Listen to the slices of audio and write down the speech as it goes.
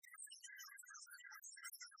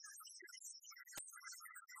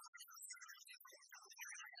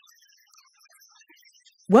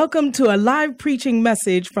Welcome to a live preaching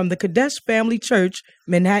message from the Kadesh Family Church,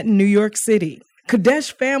 Manhattan, New York City.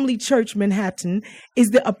 Kadesh Family Church, Manhattan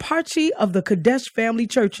is the eparchy of the Kadesh Family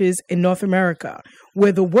Churches in North America,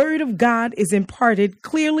 where the Word of God is imparted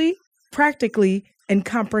clearly, practically, and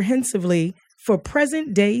comprehensively for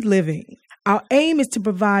present-day living. Our aim is to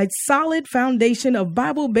provide solid foundation of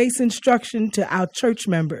Bible-based instruction to our church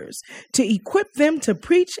members, to equip them to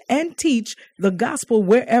preach and teach the gospel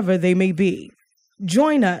wherever they may be.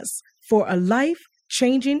 Join us for a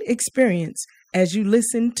life-changing experience as you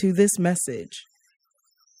listen to this message.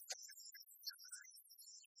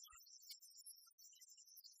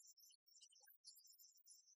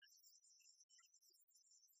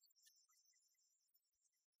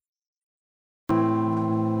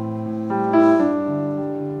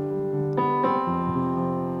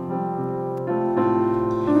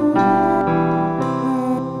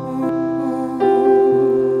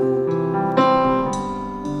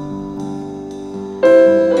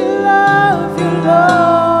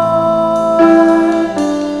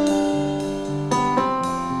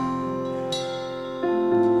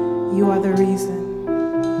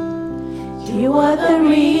 You are the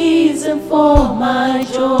reason for my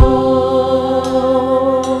joy.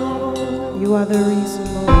 You are the reason,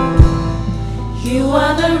 Lord. You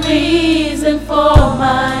are the reason for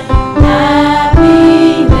my happiness.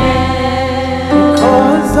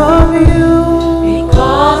 Because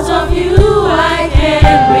of you I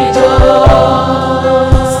can rejoice.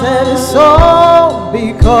 Said it's all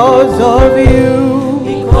because of you.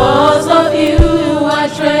 Because of you I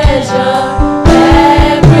treasure.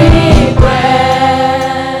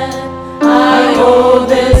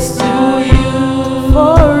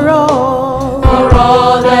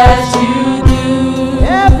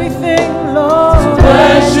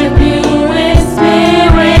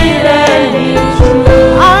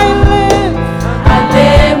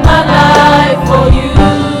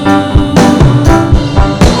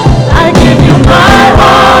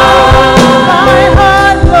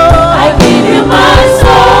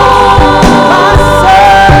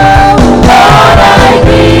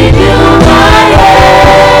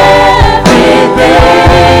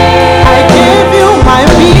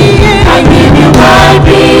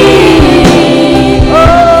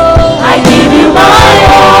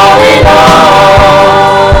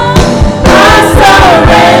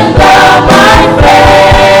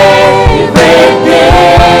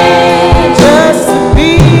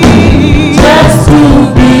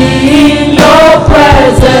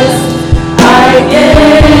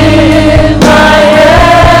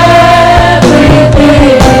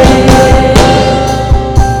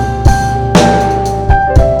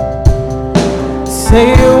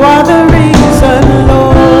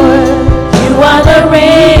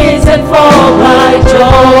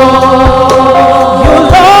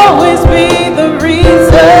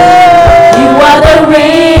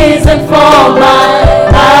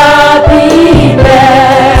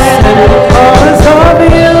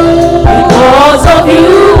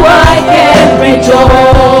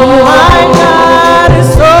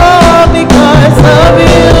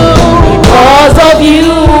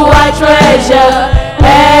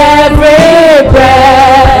 Every breath.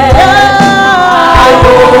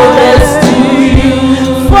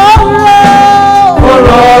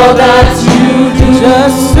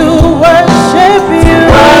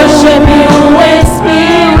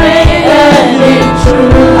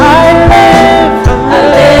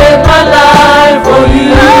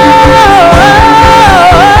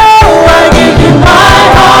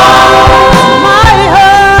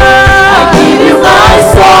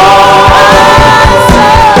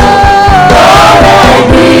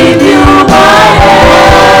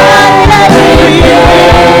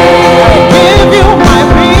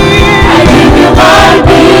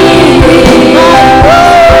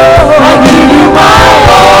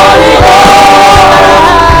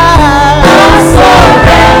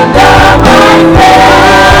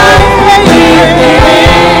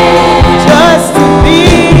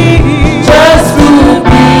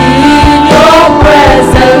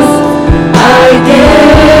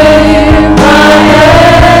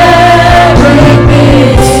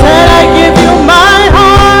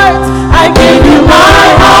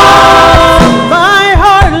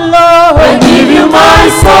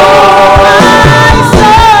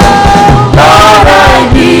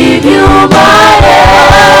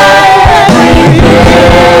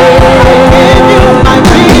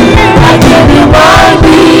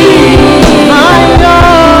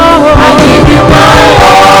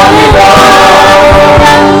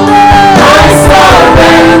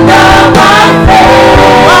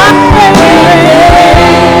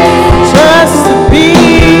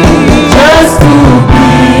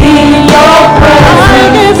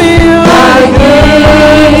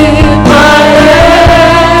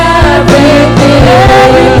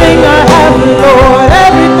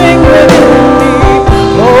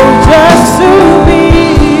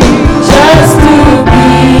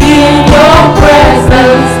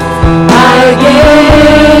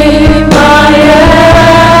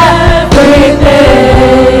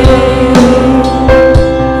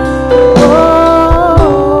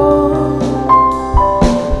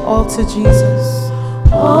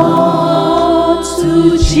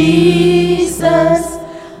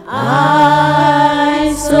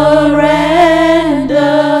 I surrender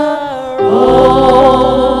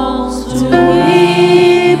all to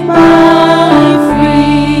Thee, my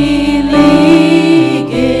freely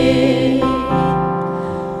give.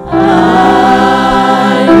 I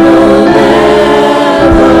will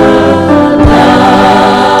never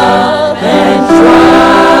love and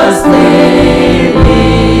trust in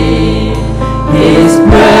His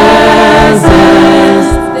presence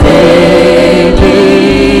daily.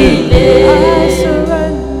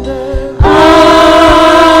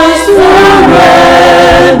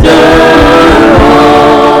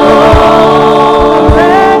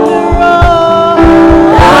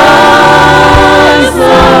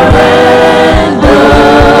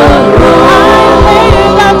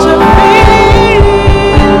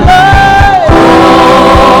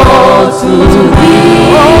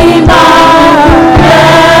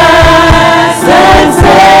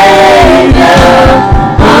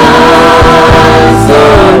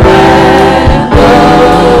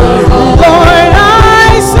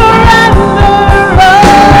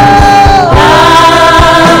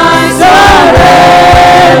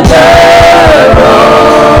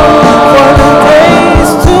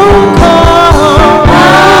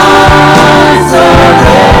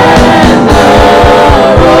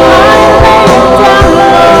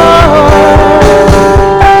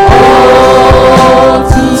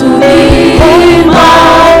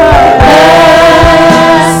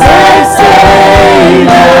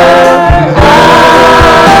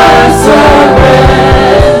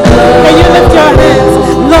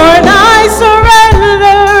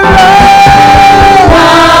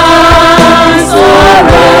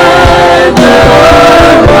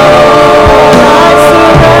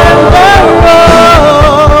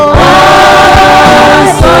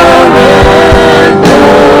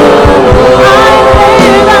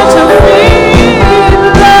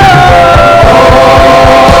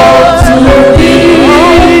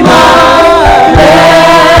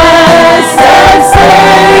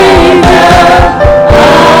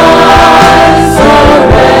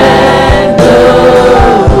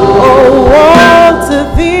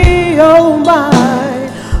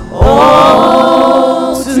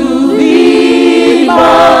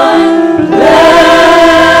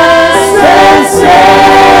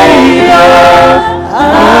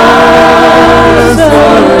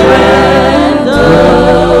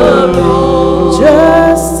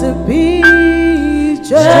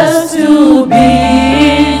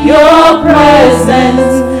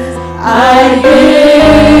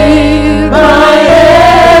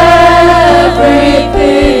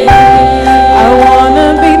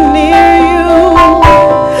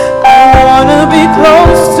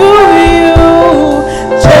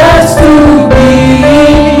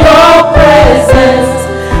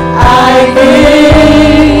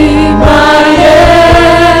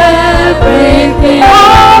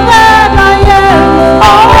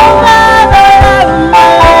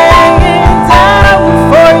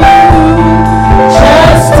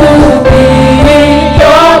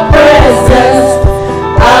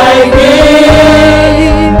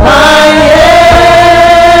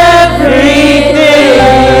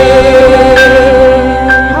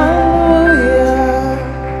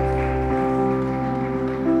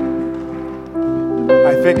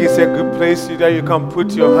 That you can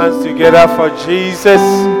put your hands together for Jesus.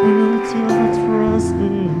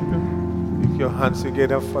 Put your hands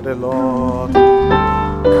together for the Lord.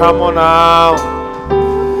 Come on now.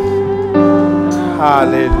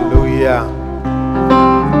 Hallelujah.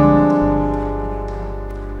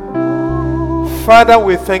 Father,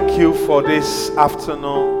 we thank you for this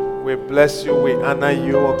afternoon. We bless you. We honor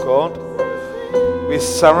you, O God. We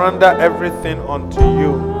surrender everything unto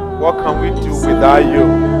you. What can we do without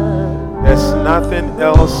you? There's nothing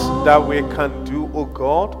else that we can do, O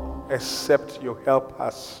God, except you help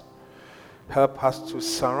us. Help us to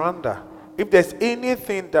surrender. If there's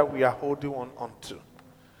anything that we are holding on to,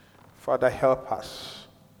 Father, help us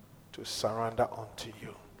to surrender unto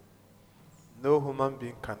you. No human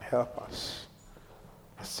being can help us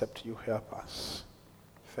except you help us.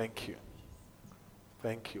 Thank you.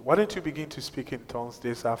 Thank you. Why don't you begin to speak in tongues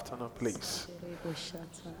this afternoon, please?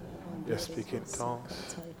 Just speak in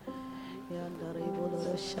tongues.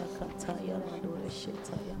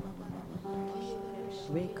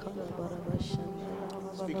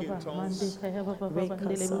 Speak in tongues.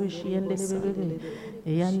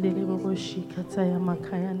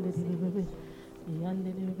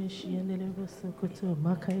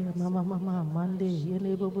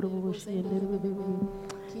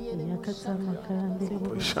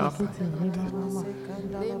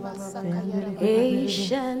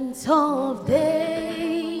 Ancient of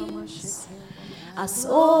days, as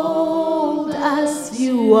old as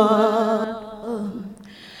you are,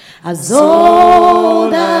 as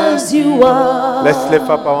old as you are. Let's lift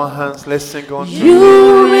up our hands. Let's sing on to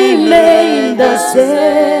You remain the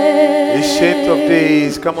same. Ancient of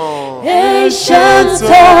days. Come on. Ancient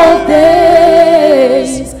of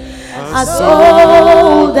days, as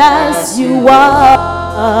old as you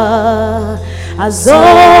are, as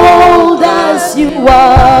old as you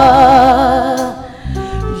are,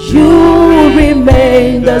 you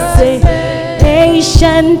remain the same.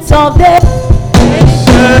 Ancient of days,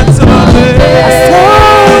 as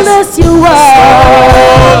old as you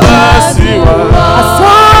are, as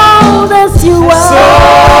old as you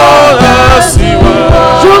are,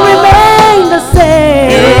 you remain the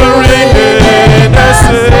same. Ancient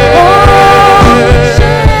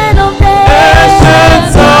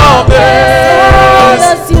of days,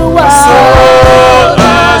 as old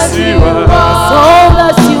as you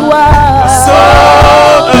are, as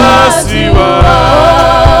old as you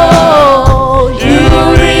are, oh, you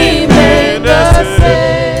remain the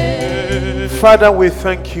same. Father, we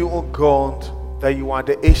thank you, O God, that you are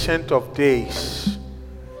the Ancient of Days.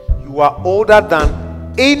 You are older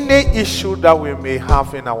than any issue that we may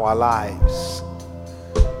have in our lives.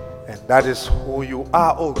 And that is who you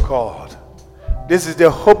are, O God. This is the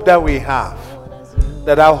hope that we have.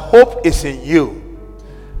 That our hope is in you.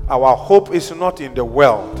 Our hope is not in the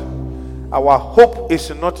world. Our hope is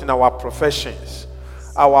not in our professions.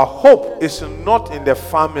 Our hope is not in the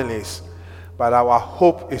families. But our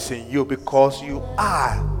hope is in you, because you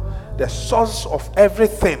are the source of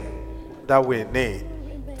everything that we need.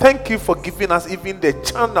 Thank you for giving us even the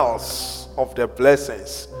channels of the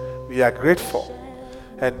blessings. We are grateful.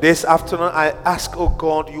 And this afternoon I ask, oh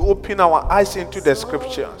God, you open our eyes into the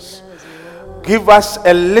scriptures. Give us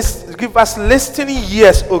listening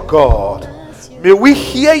ears, oh God. May we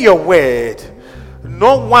hear your word.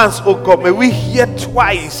 Not once, oh God, may we hear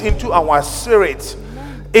twice into our spirit.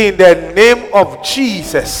 In the name of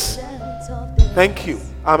Jesus. Thank you.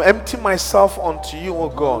 I'm emptying myself unto you, oh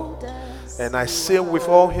God. And I say with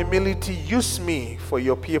all humility, use me for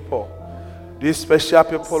your people. These special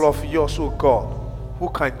people of yours, oh God. Who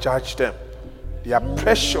can judge them? They are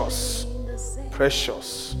precious,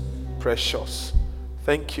 precious, precious.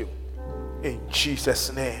 Thank you. In Jesus'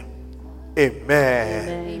 name. Amen.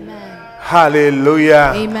 Amen.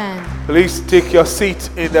 Hallelujah. Amen. Please take your seat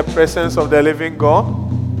in the presence of the living God.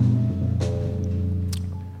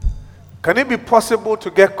 Can it be possible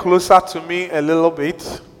to get closer to me a little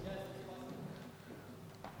bit?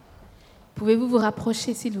 Pouvez-vous vous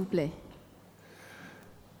rapprocher, s'il vous plaît?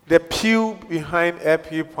 The pew behind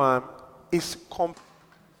LP Palm is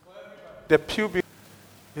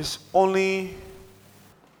is only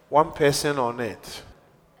one person on it.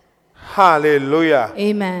 Hallelujah.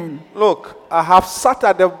 Amen. Look, I have sat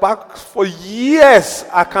at the back for years.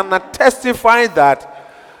 I cannot testify that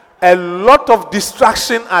a lot of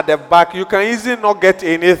distraction at the back. You can easily not get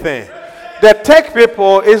anything. The tech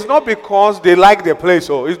people, is not because they like the place,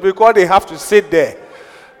 it's because they have to sit there.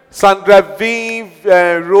 Sandra V,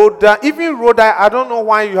 Rhoda, even Rhoda, I don't know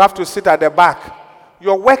why you have to sit at the back.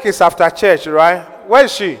 Your work is after church, right? Where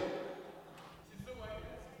is she?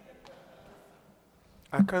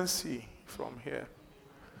 I can't see from here.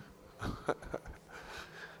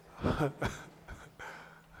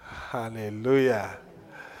 Hallelujah.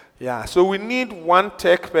 Yeah, so we need one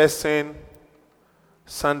tech person,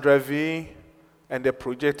 Sandra V, and the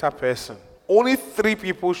projector person. Only 3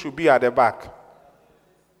 people should be at the back.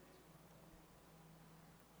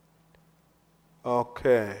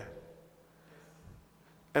 Okay.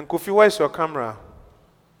 And Kofi, where's your camera?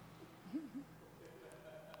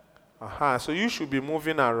 So you should be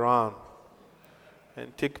moving around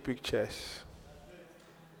and take pictures.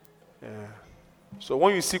 Yeah. So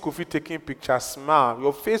when you see Kofi taking pictures, smile.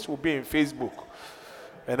 Your face will be in Facebook.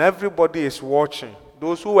 And everybody is watching.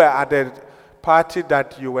 Those who were at the party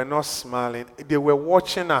that you were not smiling, they were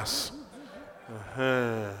watching us.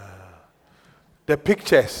 The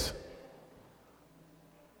pictures.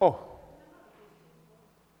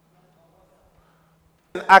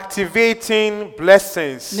 Activating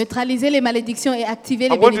blessings. Neutraliser les malédictions et activer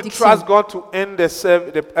les I want to bénédictions. trust God to end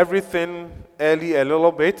everything early a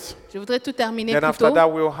little bit. Je voudrais tout terminer Then plus after tôt.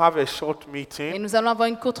 that, we'll have a short Et meeting. nous allons avoir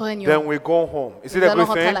une courte réunion. Then we go home. Is it Nous a allons good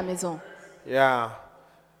rentrer à la thing? maison. Yeah.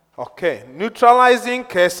 Okay. Neutralizing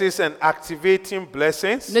curses and activating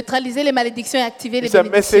blessings. Neutraliser les malédictions et activer les It's a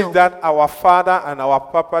message bénédictions that our father and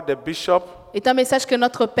our papa, the bishop, est un message que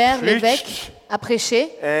notre père, l'évêque, preached à prêcher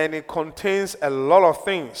and it contains a lot of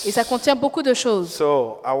things. et ça contient beaucoup de choses.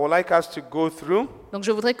 So I would like us to go through. Donc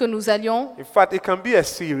je voudrais que nous allions, In fact, it can be a et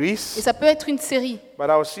series, ça peut être une série. but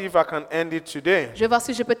I'll see if I can end it today. Je vais voir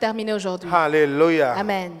si je peux terminer aujourd'hui. Hallelujah.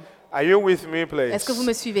 Amen. Are you with me, please? Est-ce que vous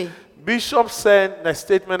me suivez? Bishop said a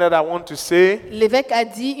statement that I want to say. L'évêque a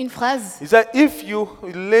dit une phrase. He said, if you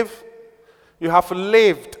have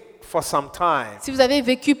lived for some time Si vous avez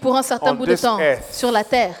vécu pour un certain On bout de this temps earth. sur la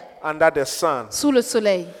terre, under the sun, sous le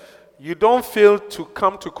soleil, you don't fail to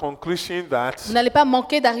come to conclusion that vous n'allez pas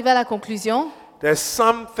manquer d'arriver à la conclusion there's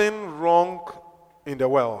something wrong in the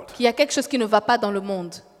world. qu'il y a quelque chose qui ne va pas dans le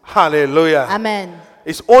monde. Hallelujah. Amen.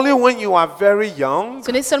 It's only when you are very young Ce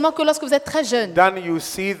n'est seulement que lorsque vous êtes très jeune then you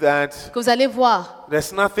see that que vous allez voir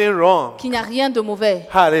there's nothing wrong. qu'il n'y a rien de mauvais.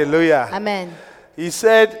 Hallelujah. Amen. He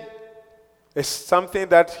said, it's something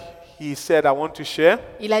that he said I want to share.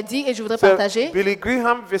 Il a dit, et je voudrais So, partager, Billy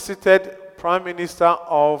Graham visited Prime Minister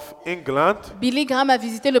of England, Billy Graham a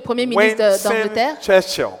visité le premier ministre d'Angleterre, Winston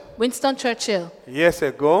Churchill, Winston Churchill, years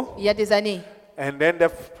ago, il y a des années. and then the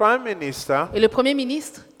Prime Minister Et le premier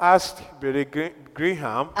ministre asked Billy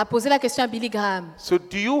Graham, a posé la question à Billy Graham. so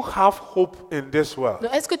do you have hope in this world?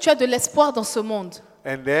 Donc, est-ce que tu as de l'espoir dans ce monde?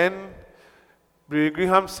 And then Billy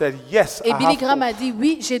Graham said, yes, Et I Billy have Graham hope. a dit,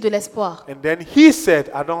 oui, j'ai de l'espoir. And then he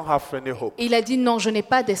said, I don't have any hope. Et il a dit, non, je n'ai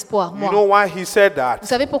pas d'espoir, You know moi. why he said Vous that?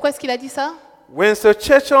 savez pourquoi est-ce qu'il a dit ça? Winston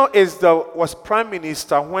Churchill was Prime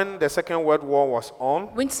Minister when the Second World War was on.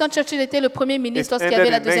 Winston Churchill était le premier It ministre lorsqu'il y avait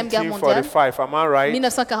ended la in Deuxième Guerre mondiale. 1945, am I right?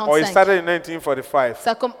 1945. Or it started in 1945.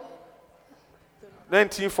 Ça com-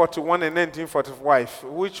 1941 and 1945.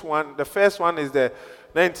 Which one? The first one is the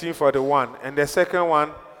 1941, and the second one,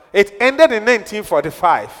 it ended in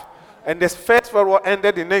 1945, and the first World War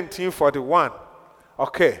ended in 1941.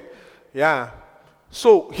 Okay, yeah.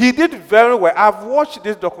 So he did very well. I've watched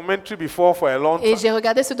this documentary before for a long Et time, j'ai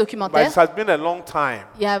regardé ce but documentaire it has been a long time.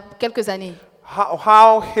 il y a quelques années.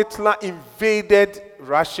 How Hitler invaded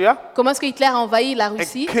Russia Comment est-ce que Hitler a envahi la and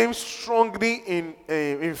Russie? came strongly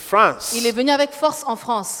in France Il est venu avec force en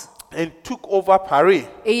France and took over Paris.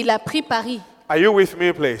 et il a pris Paris. Are you with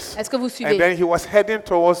me, please? Est-ce que vous And suivez? then he was heading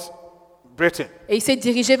towards Britain. Et il s'est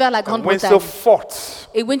dirigé vers la And Grande-Bretagne. Winston fought.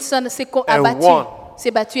 Et Winston a and battu, won.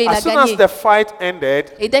 s'est battu et il a As soon as gagné. the fight ended,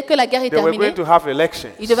 Et dès que la guerre est they were going terminée, to have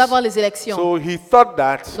elections. il devait avoir les élections. So he thought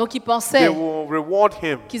that Donc il they pensait will reward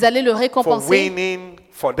him qu'ils allaient le for récompenser winning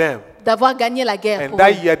for them. d'avoir gagné la guerre And pour that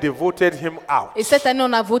eux. year they voted him out. Et cette année,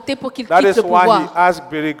 on a voté pour qu'il That quitte is le why he pouvoir. asked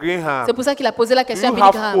Billy Graham, C'est pour ça qu'il a posé la do question à you Billy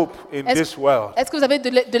have Graham. hope in this world? Est-ce que vous avez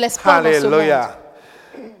de l'espoir dans ce monde? Hallelujah.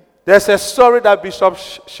 There's a story that Bishop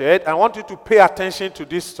shared. I want you to pay attention to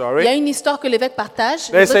this Il y a story. une histoire que l'évêque partage.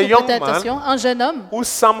 Je There's veux a que vous young prêtez man attention. Un jeune homme, Who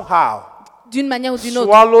somehow d'une manière ou d'une autre,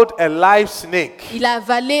 swallowed a live snake. il a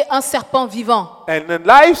avalé un serpent vivant. And the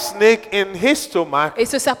live snake in his stomach Et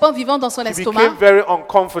ce serpent vivant dans son he became estomac very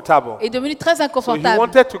uncomfortable. est devenu très So he inconfortable.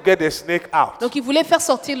 wanted to get the snake out. Donc il voulait faire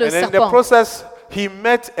sortir le And in the serpent. process, he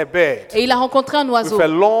met a bird Et il a rencontré un oiseau with a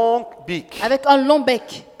long beak. avec un long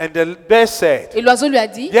bec. And the bird said, Et l'oiseau lui a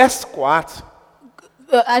dit, just squat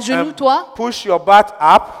agenouille-toi and push your butt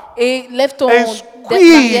up. et lève ton And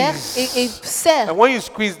derrière squeeze. et serre. And when you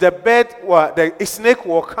squeeze, the snake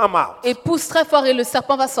will come out. Et pousse très fort et le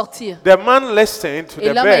serpent va sortir. The man listened to Et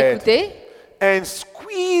the l'homme a bird écouté and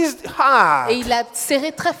squeezed hard. et il a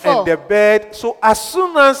serré très And fort. the bird, so as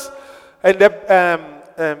soon as the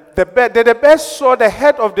bird saw the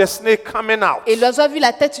head of the snake coming out, Et l'oiseau a vu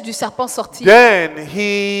la tête du serpent sortir. then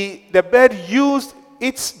the bird used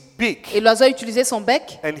its beak Et l'oiseau a utilisé son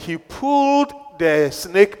bec and he pulled the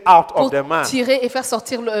snake out pour of the man. tirer et faire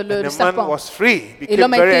sortir le And the man serpent. was free, Et became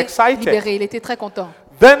l'homme a very été excited. libéré, il était très content.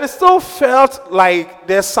 Then it still felt like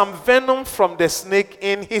there's some venom from the snake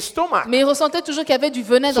in his stomach. Mais il ressentait toujours qu'il y avait du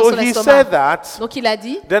venin dans So son he estomac. said that, Donc il a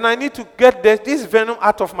dit, then I need to get this venom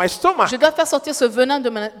out of my stomach. je dois faire sortir ce venin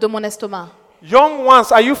de mon estomac. Young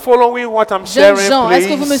ones, are you following what I'm Jeunes sharing, gens, est-ce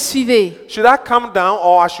que vous me please? suivez? Should I come down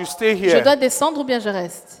or I should stay Je here? dois descendre ou bien je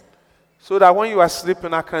reste? So that when you are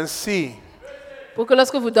sleeping, I can see. Pour que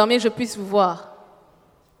lorsque vous dormiez, je puisse vous voir.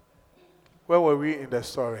 Where were we in the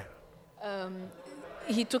story?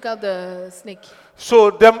 He took out the snake.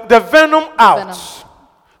 So the venom out. Venom.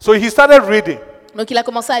 So he started reading. Donc il a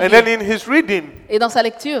commencé à And then lire. in his reading, Et dans sa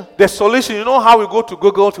lecture, the solution, you know how we go to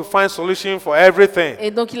Google to find solution for everything.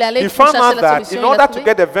 et donc il est allé He pour found chercher out la that solution. in Il a order to trouvé.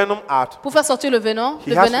 get the venom out, Pour faire sortir le he venin,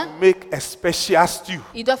 has venin, to make a special stew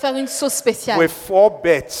il doit faire une sauce spéciale. with 4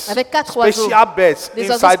 birds, Avec 4 oiseaux. special birds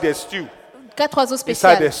Des inside oiseaux the stew, 4 oiseaux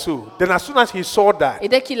inside the spéciaux. stew. Then as soon as he saw that, Et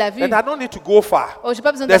dès qu'il a vu, then I don't need to go far. oh, j'ai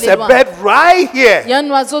pas besoin There's d'aller a loin. bird right Il y a here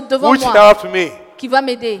un oiseau devant which moi helped me. qui va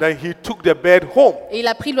m'aider. Then he took the bed home. Et il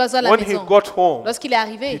a pris l'oiseau à la When he maison. got home, Lorsqu'il est he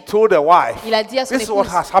arrivé, told the wife, il a dit à son this is what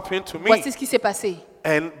épouse, has happened to me. voici ce qui s'est passé.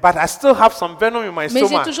 But I still have some venom in my Mais j'ai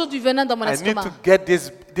stomach. toujours du venin dans mon I need estomac. to get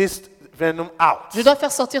this venom out. Je dois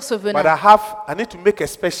faire sortir ce But venin. I need to make a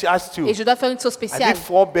special stew. Et je dois faire une sauce I spéciale. need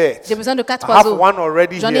 4 beds. J'ai besoin de 4 I have oiseaux. one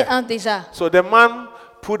already J'en ai here. un déjà. So the man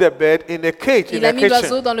put the bed in a cage in Il a the mis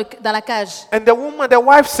l'oiseau kitchen. dans la cage. And the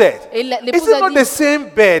wife said, Et is l'épouse it a not dit, the same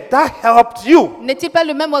bed that helped you n'est-il pas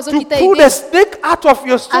le même oiseau to qui t'a pull aidé the snake out of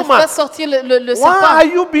your à faire stomach? sortir le Why are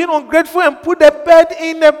serpent? you being ungrateful and put the bed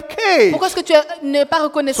in a cage? Pourquoi est-ce que tu n'es pas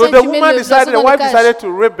reconnaissant So et the tu mets woman l'oiseau decided, the dans la wife cage? decided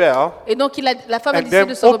to rebel Et donc la femme a and décidé then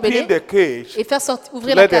de se open rebeller the cage et faire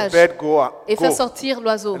ouvrir to la let the cage bed go. et faire sortir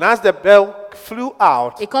l'oiseau. And as the bell flew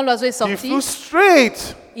out, Et quand l'oiseau est he sorti, flew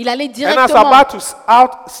straight. il allait And as directement. about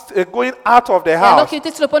to going out of the Et alors house, qu'il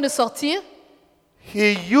était sur le point de sortir,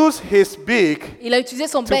 he used his beak il a utilisé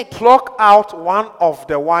son to bec pluck out one of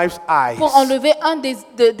the wife's eyes. pour enlever un des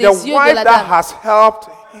The yeux de wife la that dame. has helped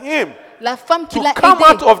him La femme qui to l'a come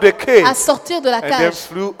out aidé of the cage à sortir de la and then cage.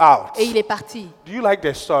 flew out. Et il est parti. Do you like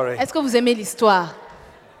the story? Est-ce que vous aimez l'histoire?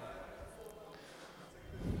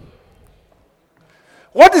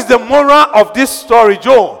 What is the moral of this story,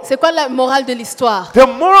 Joe? C'est quoi la morale de l'histoire? The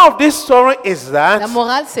moral of this story is La that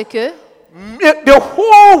morale, c'est que the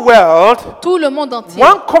whole world, tout le monde entier,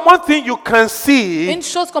 one common thing you can see une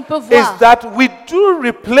chose qu'on peut is voir, that we do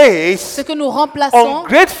replace c'est que nous remplaçons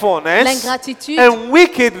ungratefulness l'ingratitude and et la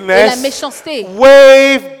wickedness méchanceté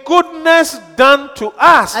with goodness done to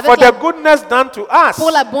us, Avec for la- the goodness done to us.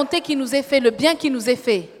 pour la bonté qui nous est faite, le bien qui nous est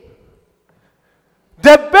fait.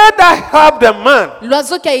 The bird that helped the man,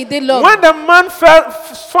 L'oiseau qui a aidé l'homme, when the man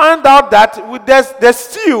found out that with the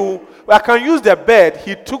stew, I can use the bed,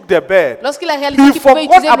 he took the bed. lorsqu'il a réalisé He qu'il pouvait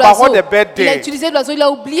forgot utiliser about l'oiseau, what the bird il a did. utilisé l'oiseau, il a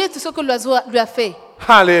oublié tout ce que l'oiseau lui a fait.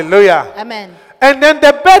 Hallelujah. Amen. And then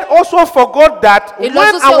the bird also forgot that Et when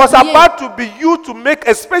l'oiseau I s'est was oublié. about to be used to make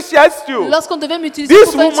a special stew, Lorsqu'on devait m'utiliser this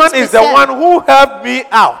pour faire une woman chose is the spéciale, one who helped me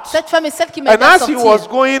out. cette femme est celle qui m'a And aidé à as he was sortir.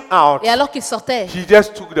 going out, Et alors qu'il sortait, he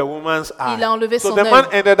just took the woman's eye. Il a enlevé So son the man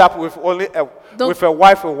œil. ended up with only Donc, with a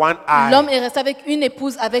wife with one eye. l'homme est resté avec une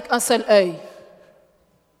épouse avec un seul œil.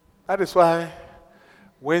 That is why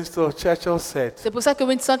Winston Churchill said, C'est pour ça que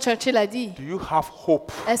Winston Churchill a dit, "Do you have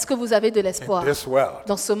hope est-ce que vous avez de in l'espoir this world?"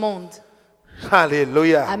 dans ce monde?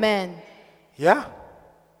 Hallelujah. Amen. Yeah.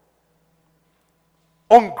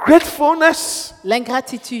 Ungratefulness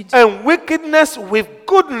L'ingratitude and wickedness with et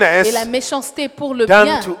goodness la méchanceté pour le done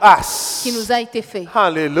bien to us. qui nous a été fait.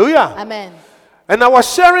 Hallelujah. Amen. And I was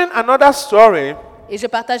sharing another story. Et je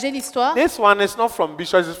partageais l'histoire. This one is not from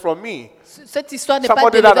Bishop, it's from me. Cette histoire n'est pas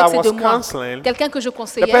Somebody de that I l'évêque, c'est was de moi. counseling. Quelqu'un que je The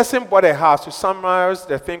conseillais. person bought a house. To summarize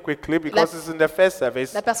the thing quickly, because La- it's in the first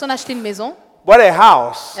service. La personne a acheté une maison. Bought a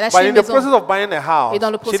house, Elle a acheté but in une the maison. process of buying a house, Et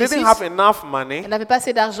dans le she didn't processus, have enough money Elle n'avait pas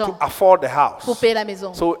assez to d'argent afford the house. pour payer la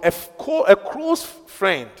maison. So a close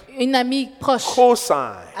friend Une amie proche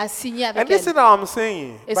co-signed. a signé And avec this is elle. what I'm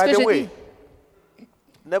saying. Et ce By que the je way, dis,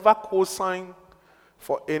 never co-sign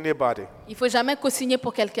for anybody, il ne faut jamais co-signer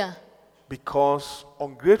pour quelqu'un. because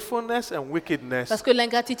ungratefulness and wickedness Parce que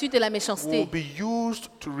l'ingratitude et la will méchanceté be used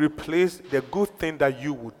to replace the good thing that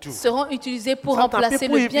you would do. seront utilisés pour Sometimes remplacer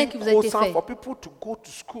people le bien even qui vous a été co-sign fait. for people to go to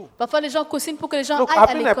school. Parfois, les gens co-signent pour que les gens Look, aillent I've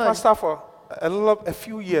à been a l'école. pastor for a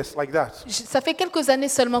few years like that. Ça fait quelques années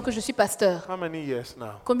seulement que je suis pasteur. How many years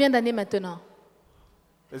now? Combien d'années maintenant?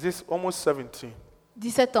 Is this almost 17?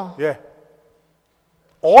 17 ans. Yeah.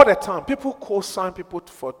 All the time, people co-sign people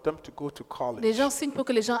for them to go to college. Les gens signent pour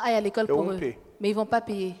que les gens aillent à l'école They pour won't eux. pay. Mais ils ne vont pas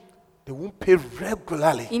payer. They won't pay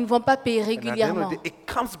regularly. Ils ne vont pas payer And at the end of régulièrement. the day, it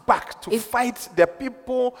comes back to Et- fight the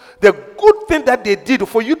people, the good thing that they did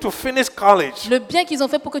for you to finish college. Le bien qu'ils ont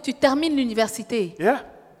fait pour que tu termines l'université. Yeah.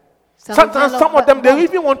 Ça revient Sometimes à leur some of them, they bas.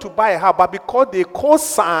 even want to buy a house, but because they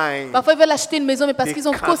co-sign, Parfois, ils veulent acheter une maison, mais parce They qu'ils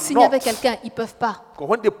ont cannot. co-signé avec quelqu'un, ils ne peuvent pas. because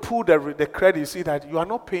when they pull the credit, you see that you are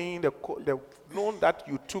not paying the loan that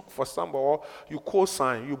you took for somebody, or you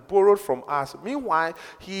co-sign, you borrowed from us. Meanwhile,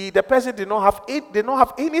 the person did not have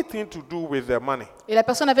anything to do with the money. Et la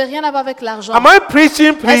personne n'avait rien à voir avec l'argent. Am I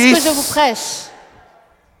preaching, Est-ce que je vous please? prêche?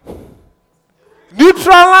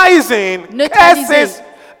 Neutralizing Neutraliser. curses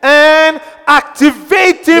and Les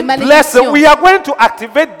activating malédictions. blessing. We are going to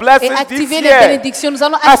activate Et blessings this activer les year. bénédictions. Nous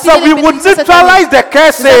allons I activer said les we would bénédictions cette année. neutralize the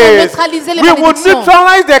curses. Nous allons neutraliser les We would malédictions.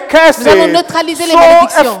 neutralize the curses. Nous allons neutraliser les So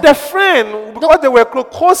malédictions. if the friend, because they were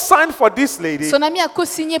co-signed for this lady, Son ami a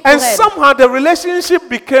co-signé pour and elle. somehow the relationship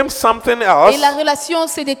became something else Et la relation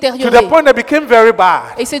s'est to the détériorée. point that it became very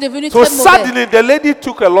bad. Et c'est devenu So très mauvais. suddenly the lady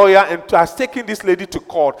took a lawyer and has taken this lady to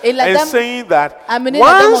court Et la and dame saying that a mené la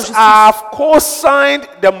dame en once justice. I've co-signed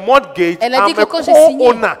the mortgage, Elle a a dit I'm que a quand j'ai signé,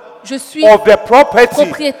 co-owner je suis of the property.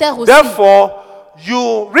 propriétaire aussi. Therefore,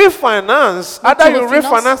 you refinance. Donc, Either tu you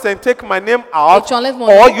refinances refinance and take my name out, tu enlèves mon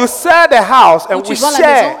or nom. you sell the house and Ou tu we vends la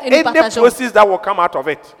share maison et nous any partageons. proceeds that will come out of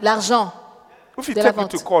it. l'argent. If you de la take me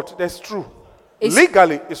to vente. court, that's true. Et-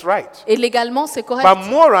 Legally, it's right. Et légalement, c'est correct. But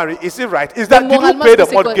morally, is it right? Is that did you Moralement, pay est-ce que the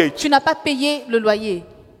c'est correct? mortgage? Tu n'as pas payé le loyer,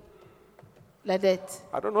 la dette.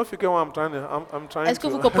 I don't know if you get what I'm trying to. I'm trying Est-ce que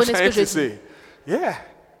to, vous comprenez ce trying que je to dis? say. Yeah.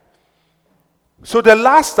 So the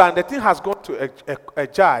last time the thing has gone to a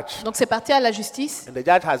judge, Donc c'est parti à la justice. and the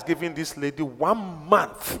judge has given this lady 1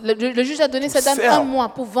 month, Le juge a donné cette dame sell. 1 mois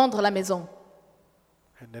pour vendre la maison.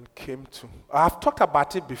 and then came to. I've talked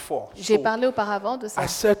about it before. J'ai So parlé auparavant de ça. I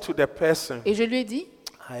said to the person, Et je lui ai dit,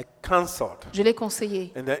 I cancelled, je l'ai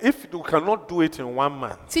conseillé. and then if you cannot do it in 1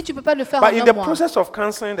 month, Si tu ne peux pas le faire but en in 1 the mois, process of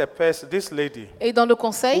cancelling the person, this lady et dans le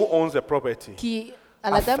conseil who owns the property, qui à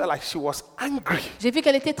I la felt dame, like she was angry. j'ai vu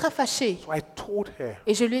qu'elle était très fâchée. So I told her,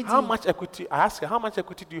 Et je lui ai dit, how much equity? I asked her, how much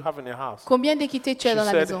equity do you have in the house? combien d'équité tu She as dans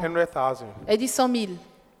la said maison? 100,000. Elle dit 100 000.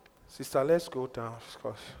 Sister, let's go down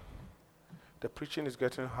because the preaching is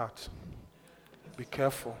getting hot. Be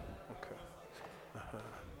careful. Okay.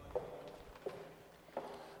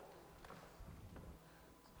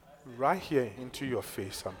 Right here into your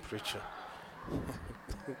face, I'm preaching.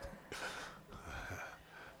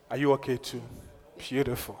 Are you okay too?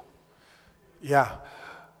 Beautiful. Yeah.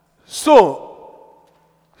 So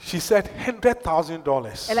she said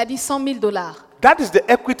 $100,000. Elle a dit 100 000 $. That is the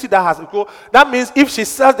equity that has to go. That means if she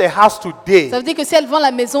sells the house today, Ça veut dire que si elle vend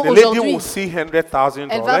la maison the lady aujourd'hui, will see $100,000.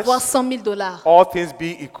 elle va avoir 100 000 $. All things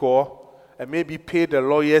be equal, and maybe pay the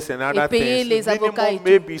lawyers and other payer things. les avocats et Minimum, tout.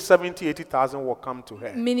 maybe 70, 80,000 will come to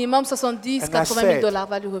her. Minimum 70, And I 80 said, 000 $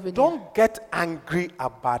 va lui revenir. don't get angry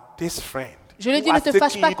about this friend. Je lui ai dit, who ne has te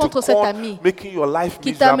fâche taken pas you to contre cet court, ami making your life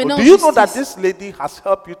qui t'a amené miserable. en Do you know that justice. this lady has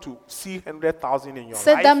helped you to see 100,000 in your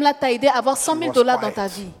Cette life? dame-là t'a aidé à avoir 100 000 She was $ dans quiet. ta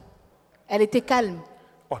vie. Elle était calme.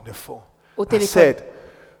 On the phone. Au I téléphone. said,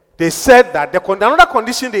 they said that another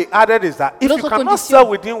condition they added is that if you L'autre cannot condition, sell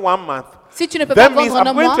within 1 month, Si tu ne peux pas that means vendre en un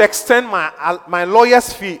I'm going mois, to extend my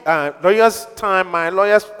lawyer's fee, lawyer's time, my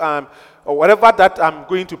lawyer's or whatever that I'm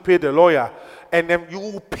going to pay the lawyer, and then you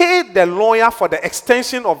will pay the lawyer for the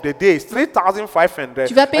extension of the days, 3,500.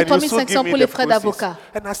 Tu vas payer and you still 3 500 give me pour the les frais proceeds. d'avocat.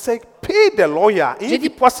 And I said, pay the lawyer. J'ai If dit-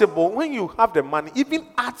 possible, when you have the money, even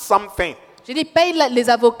add something. j'ai dit paye les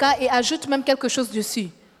avocats et ajoute même quelque chose dessus.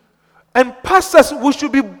 And pastors, we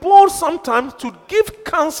should be bold sometimes to give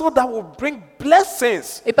counsel that will bring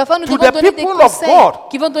blessings Et parfois nous to devons the donner des people of conseils God.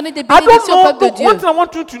 qui vont donner des I don't bénédictions au know. peuple de The one Dieu. thing I want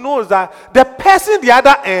you to know is that the person the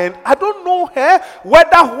other end, I don't know her,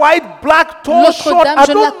 whether white, black, tall, L'autre short, dame, I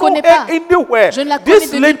je ne la don't know connais her pas. anywhere. Je ne la connais This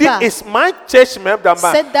de nulle lady part. is my church member,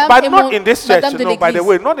 Cette dame but est not mon- in this madame church. de No, by the l'église.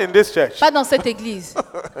 way, not in this church. Pas dans cette église.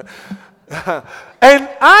 And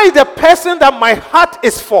I, the person that my heart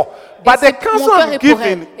is for, but the c'est- mon counsel cœur I'm est pour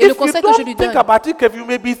giving, elle. Et le if you conseil que je don't lui think donne. about it, if you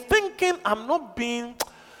may be thinking, I'm not being.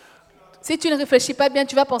 Si tu ne réfléchis pas bien,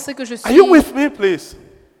 tu vas penser que je Are you suis... with me, please?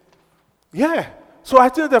 Yeah. So I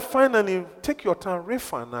think that finally, take your time,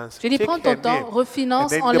 refinance. Je dis, take prends ton her temps, name. refinance, And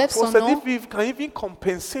then the enlève son process, nom. if you can even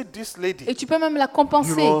compensate this lady, Et tu peux même la you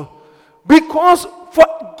compenser. know, because for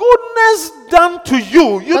goodness done to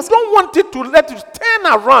you, you Parce que- don't want it to let you turn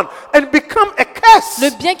around and become a curse.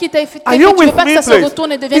 Le bien qui t'a fait, Are tu you ne veux with pas que me, ça se please?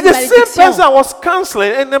 retourne et devienne It's une the same person I malédiction. was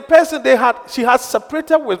counseling, and the person she had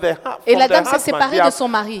separated with Et from la the dame s'est husband. séparée de son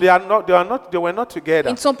mari. They were not together.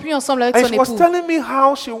 Ils ne sont plus ensemble avec And son she was époux. telling me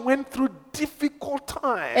how she went through difficult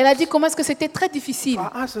times. Elle a dit comment est-ce que c'était très difficile.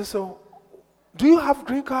 I asked her, so, do you have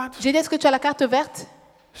green card? J'ai dit, est-ce que tu as la carte verte?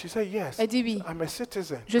 She said, yes. Elle dit oui. I'm a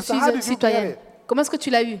citizen. Je I said, suis how did you get citoyenne. it? Comment est-ce que tu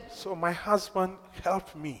l'as eu? So my husband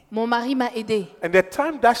helped me. Mon mari m'a aidé. And the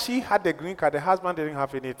time that she had the green card, the husband didn't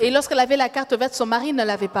have anything. Et lorsqu'elle avait la carte verte, son mari ne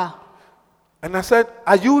l'avait pas. And I said,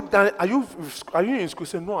 are you in school?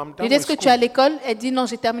 She said, no, I'm J'ai done dit, est-ce with que tu es à school. l'école? Elle dit, non,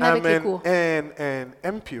 j'ai terminé avec les I'm cours.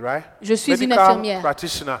 an MP, right? Je suis une Medical infirmière.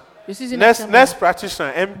 practitioner. Je suis une Nurse infirmière.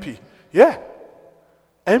 practitioner, MP. Yeah.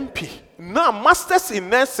 MP. Now, masters in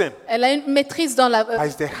nursing. Elle a une maîtrise dans But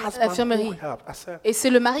it's the husband who l'infirmerie. helped. I said, Et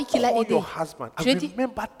c'est le mari qui l'a call aidé. your husband. Je I lui ai dit,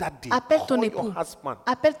 remember that day. appelle ton Call époux. your husband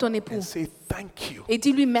Appelle ton époux. and say thank you. Et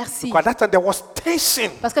dis-lui merci. Because that time there was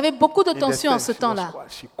tension. Parce qu'il y avait beaucoup de in the tension en thing. ce She was temps-là. quiet.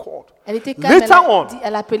 She called. Elle était calme, Later on,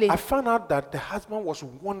 elle a appelé. I found out that the husband was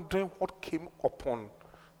wondering what came upon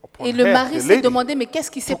Et le her, mari the s'est lady, demandé, mais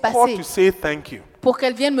qu'est-ce qui s'est to call passé to say thank you. pour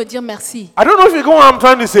qu'elle vienne me dire merci? I don't know if you get what I'm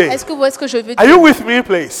trying to say. Est-ce que vous voyez ce que je veux Are dire? you with me,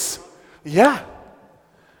 please? Yeah.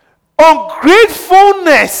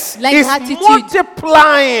 Ungratefulness is L'ingratitude.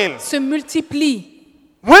 multiplying. Se multiplie.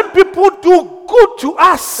 When people do good to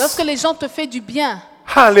us, Lorsque les gens te font du bien,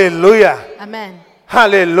 Hallelujah. Amen.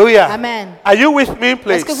 Hallelujah. Amen. Are you with me,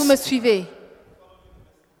 please? Est-ce que vous me suivez?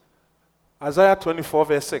 Isaiah 24,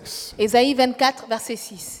 verse 6. Ésaïe 24, verset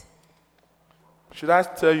 6. Should I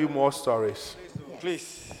tell you more stories?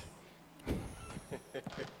 Please.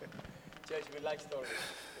 Church, we like stories.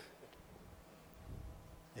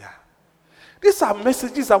 Yeah. These are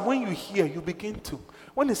messages that when you hear, you begin to.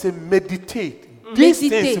 When they say meditate, these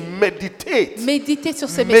Méditer. things, meditate. Méditez sur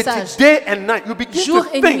ces messages. Day and night. You begin Jour to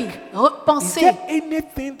et nuit. think. Is Repensez. there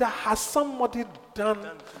anything that has somebody done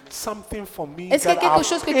something for me? Est-ce qu'il y a that quelque I've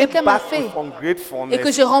chose que paid quelqu'un m'a back fait with ungratefulness? et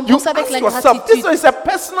que je rembourse You avec ask la yourself, gratitude? this is a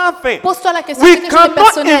personal thing. Pose-toi la question, We c'est quelque chose de cannot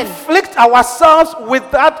personnel. inflict ourselves with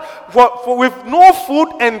that, with no food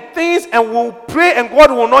and things, and we'll pray and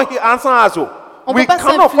God will not answer us. On ne We peut pas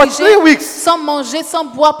cannot for 3 s'infliger weeks. sans manger, sans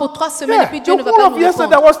boire pour 3 semaines et Yeah, puis Dieu the ne va whole pas of nous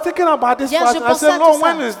yesterday I répondre. was thinking about this Hier, fast. je I pensais said, à Lord, tout ça.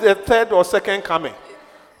 when is the third or second coming?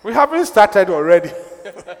 We haven't started already.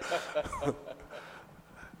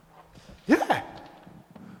 Yeah.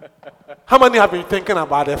 How many have been thinking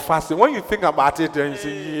about the fasting? When you think about it, then you say,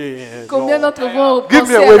 yeah. Combien Lord. d'entre vous ont Give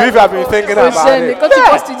me pensé a wave if you have been thinking au about jeûne? Et it. quand tu Yeah.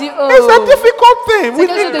 penses, tu dis, oh, It's a difficult thing. c'est We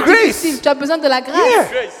quelque chose need de grace. difficile. Tu as besoin de la grâce.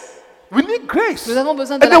 Yeah. We need grace. Nous avons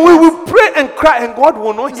besoin de And la then we grâce. will pray and cry and God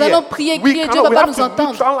will not Nous hear. allons prier, We crier, cannot- Dieu va we pas have nous to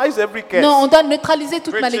entendre. neutralize every curse. Non, on doit neutraliser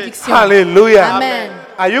toute malédiction. Hallelujah. Amen.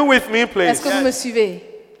 Are you with me, please? Est-ce que vous me suivez?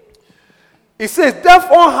 It says,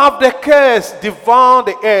 therefore have the curse devoured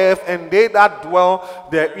the earth, and they that dwell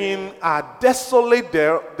therein are desolate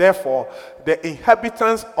there. Therefore, the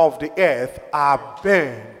inhabitants of the earth are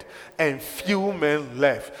burned, and few men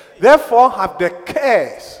left. Therefore have the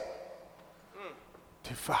curse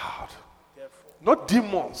devoured. Not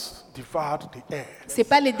demons devoured the earth. C'est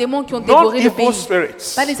pas les démons qui ont Not dévoré le evil pays.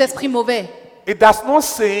 spirits. Pas les esprits mauvais. It does not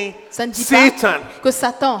say Ça ne dit Satan, pas que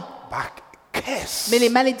Satan, but curse. mais les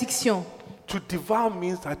malédictions. To devour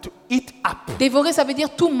means that to eat up. Dévorer, ça veut dire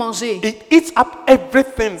tout manger. It eats up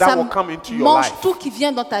everything that Ça will come into your mange life. tout qui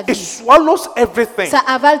vient dans ta It vie. swallows everything. Ça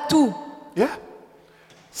avale tout. Yeah.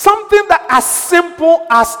 Something that as simple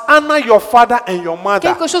as honor your father and your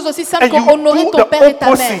mother. Quelque chose aussi simple And you qu'honorer do ton the père et ta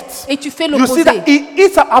mère. opposite. Et tu fais You see l'opposé. that it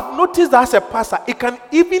eats up. I've noticed that as a pastor, it can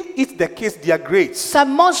even eat the kids their grades. Ça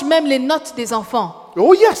mange même les notes des enfants.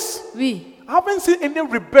 Oh yes. Oui. I haven't seen any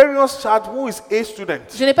rebellious child who is A student.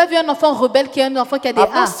 Je n'ai pas vu un enfant rebelle qui est un enfant qui a des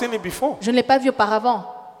I've not A. seen it before. Je ne l'ai pas vu auparavant.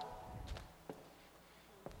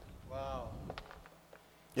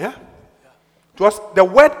 Yeah. Just the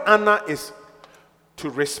word honor is to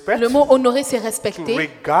respect, Le mot honorer, c'est to respecter,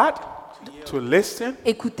 regard, to listen,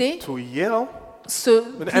 écouter, to yell. se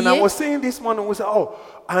And I plier. was saying this morning, we said, oh,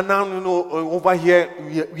 and now over here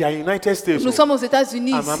we are United States. Nous sommes aux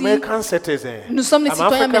États-Unis I'm ici. American citizen. Nous sommes les I'm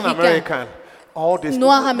citoyens African américains. American. All this.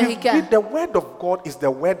 Noirs We américains. read the word of God is the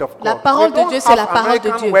word of God. La parole We de don't Dieu, c'est have la parole de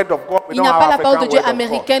American Dieu. word of God. We Il n'y don't a pas have la parole de African Dieu word of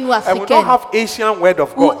américaine God. ou And we don't africaine. have Asian word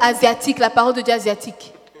of Ou God. asiatique, la parole de Dieu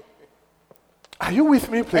asiatique. Are you with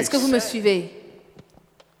me, please? Est-ce que vous me suivez?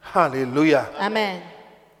 Hallelujah. Amen.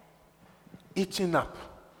 Eating up.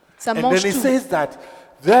 Ça And mange then it tout. says that,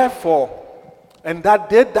 therefore, and that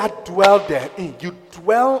they that dwell therein, you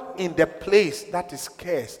dwell in the place that is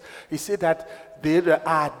cursed. He said that they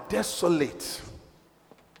are desolate.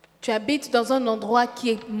 Tu habites dans un endroit qui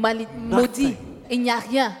est maudit et il n'y a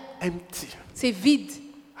rien. Empty. C'est vide.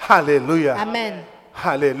 Hallelujah. Amen.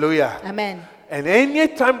 Hallelujah. Amen. And any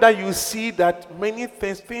time that you see that many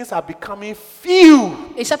things are becoming few,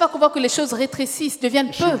 Et chaque fois qu'on voit que les choses rétrécissent, deviennent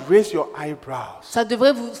you should peu, raise your eyebrows. ça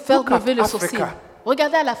devrait vous faire Look at lever le sourcil. Africa.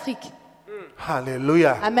 Regardez à l'Afrique.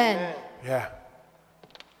 Hallelujah. Amen. Yeah.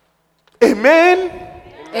 Amen.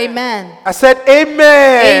 Amen. I said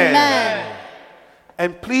amen. Amen. And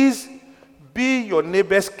please be your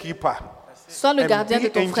neighbor's keeper. Sois le And gardien be de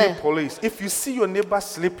ton angel frère. police. If you see your neighbor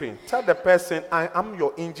sleeping, tell the person, I am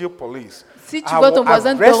your angel police. Si tu I vois ton will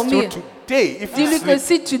voisin arrest dormir, you today if you Dis-lui que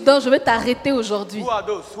sleep. si tu dors, je vais t'arrêter aujourd'hui. Who are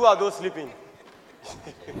those? Who are those sleeping?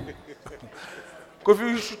 Because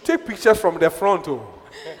you should take pictures from the front. Oh.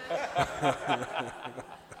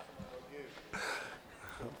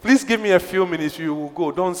 Please give me a few minutes. You will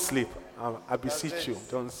go. Don't sleep. I beseech you.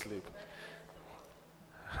 Don't sleep.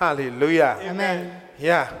 Hallelujah. Amen.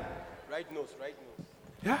 Yeah. Right nose, right nose.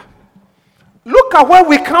 Yeah. Look at where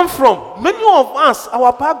we come from. Many of us,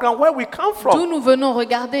 our background, where we come D'où from. nous venons,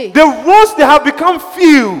 regardez. The roads, they have become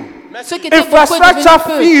few. Ceux qui étaient beaucoup Infrastructure devenus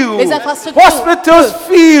peu. few. Les infrastructures Hospitals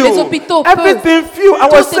peu. few. Les hôpitaux peu. Everything few. I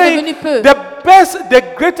Tout was est saying, devenu peu. the the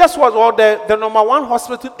greatest was, or the number one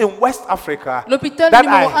hospital in West Africa L'hôpital that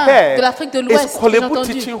numéro I 1 heard de l'Afrique de is l'Ouest, que j'ai Kolebu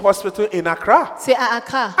entendu, Teaching Hospital in Accra. c'est à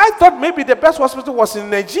Accra. I thought maybe the best hospital was in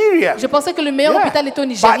Nigeria. Je pensais que le meilleur Yeah. hôpital était au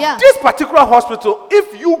Nigeria. But this particular hospital,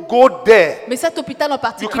 if you go there, Mais cet hôpital en you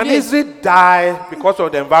can particulier, easily die because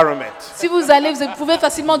of the environment. si vous allez, vous pouvez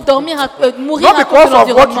facilement mourir Not à cause de because of what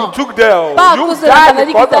you l'environnement. took there. Pas à You cause de la die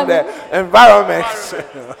maladie because que t'as of the environment.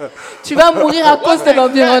 Tu vas mourir à cause de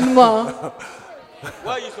l'environnement.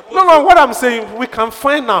 Why are you supposed No, what I'm saying, we can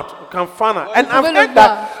find out. We can find out. And I've pouvez le heard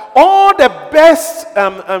that all the best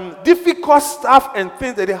difficult stuff and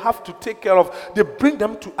things that they have to take care of, they bring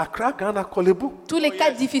them to Accra, Ghana, Kolebu. Tous les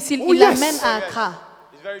cas difficiles, Oh, ils yes. l'amènent à Accra.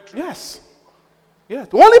 It's very true. Yes. Yeah.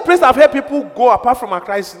 The only place I've heard people go apart from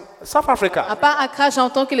Accra is South Africa. À part Accra,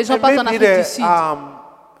 j'entends que les gens And partent en maybe Afrique du Sud.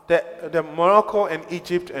 the Morocco and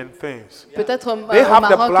Egypt and things. Peut-être au They have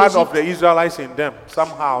the Maroc, blood of Égypte. the Israelites in them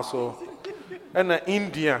somehow. So, and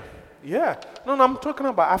India. Yeah. No, I'm talking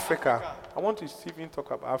about Africa. I want to even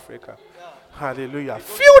talk about Africa. Hallelujah.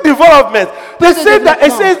 Few development. They Peu de say that it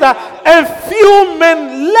développement. says that and few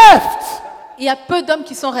men left. Il y a peu d'hommes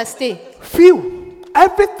qui sont restés. Few.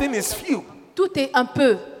 Everything is few. Tout est un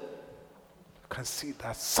peu. You can see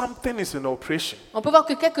that something is in operation. On peut voir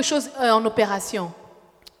que quelque chose est en opération.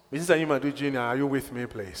 Mrs. Ayimadu Jr., are you with me,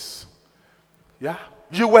 please? Yeah.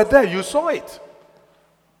 You were there. You saw it.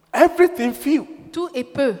 Everything few. Tout est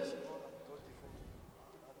peu.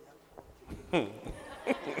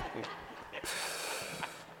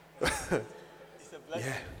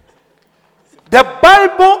 The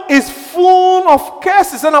Bible is full of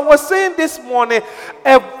curses. And I was saying this morning,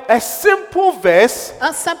 a simple verse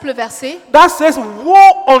Un simple verset that says,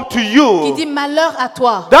 woe unto qui you, dit malheur à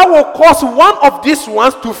toi, that will cause one of these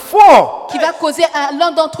ones to fall. qui va causer à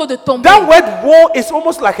l'un d'entre eux de tomber. That word woe is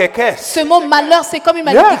almost like a curse. Ce mot malheur, c'est comme une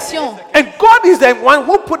Yeah. malédiction. And God is the one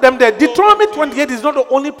who put them there. Deuteronomy 28 is not the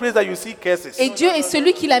only place that you see curses. Et Dieu est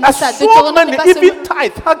celui qui l'a mis As ça. so Deutéronome many, n'est pas seulement. even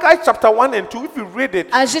tithe, Haggai chapter 1 and 2, if you read it,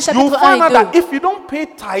 Agé you'll chapitre 1 find et out that 2. if you don't pay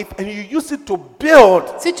tithe and you use it to build,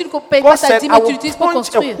 Si tu ne payes pas God ta said, dîme, I tu will l'utilises pour punch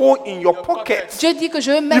a construire. hole in your pocket. Dieu dit que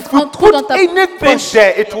je vais If mettre you un trou dans put ta anything poche.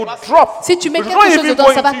 there, it will drop. Si tu mets It will quelque not chose even dedans,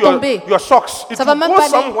 go ça va into tomber. your socks. It Ça va will même go pas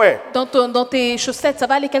aller somewhere. dans tes chaussettes, ça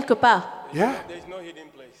va aller quelque part. Yeah. There's no hidden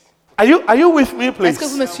place. Are you with me, please? Est-ce que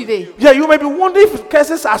vous me suivez? Yeah, you may be wondering if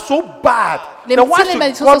curses are so bad. Les Then why les should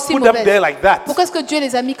malédictions God sont si put them there mauvaises. like that? Pourquoi est-ce que Dieu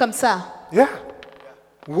les a mis comme ça? Yeah.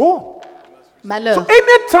 Whoa. Malheur. So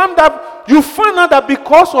anytime that you find out that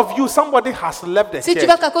because of you somebody has left the Si tu church,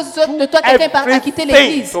 vois qu'à cause de toi, quelqu'un a quitté everything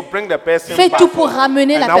l'église, to bring the person fais back. tout pour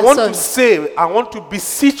ramener la And I want to personne. say, I want to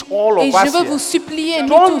beseech all Et of je us veux here. vous supplier, nous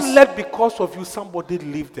Don't tous, let because of you somebody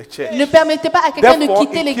leave the church. ne permettez pas à quelqu'un de Therefore,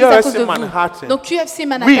 quitter in l'église à cause QFC de Manhattan, vous. Donc QFC We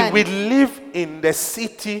Manhattan, live in the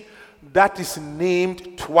city that is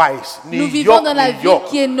named twice. New nous vivons York, dans la New ville York.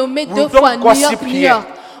 qui est nommée We deux don't fois, New gossip York, New here. York.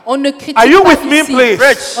 On ne critique Are you pas with me, ici.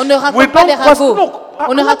 please? On ne We raconte pas don't les gossip. ragots. Look,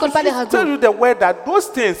 On ne I raconte pas les want to tell ragots. you the word that those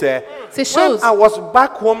things, Ces when choses. I was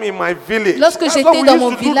back home in my village, Lorsque that's j'étais what we dans used mon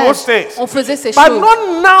to do village, those things. on faisait ces But choses.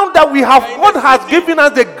 not now that we have, God has given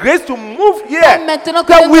us the grace to move here. Pas maintenant que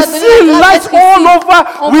That Dieu we nous a donné see la grâce lights d'être all ici. over,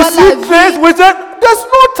 On we voit see la vie. things, we say, there's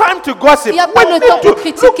no time to gossip. Il y a pas We le need temps to pour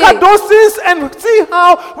critiquer. look at those things and see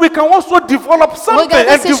how we can also develop something Regardez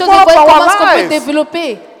and ces choses et develop voyez comment our est-ce qu'on peut lives.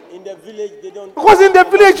 développer. In the village, they don't. Because in the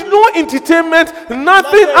village, no entertainment,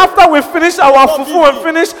 nothing. After we finish our fufu and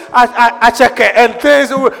finish acheke and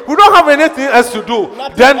things, we don't have anything else to do.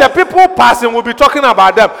 Then the people passing will be talking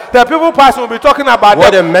about them. The people passing will be talking about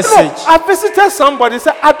What them. a message. I visited somebody,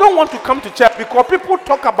 said, I don't want to come to church because people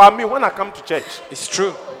talk about me when I come to church. It's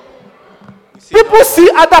true. People see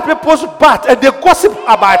other people's butt and they gossip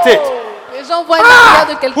about it. Les gens voient l'arrière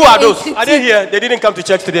de quelqu'un Who are et ils those? Are they critiquent. here? They didn't come to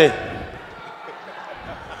church today.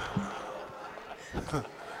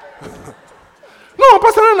 No,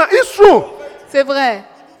 Pastor Nana, it's true. C'est vrai.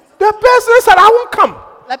 The person said, I won't come.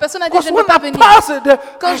 La personne a dit, Because je ne peux when pas I venir. pass,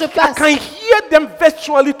 Quand je I passe, can hear them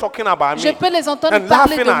virtually talking about je me peux les entendre and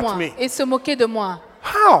parler laughing de at moi me. et se moquer de moi.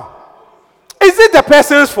 How? Is it the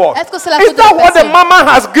person's fault? Est-ce que c'est la Is faute de that la what the personne?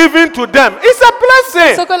 mama has given to them? It's a Ce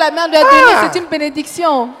blessing. que la mère lui a donné, Ah. c'est une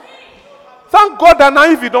bénédiction. Thank God that now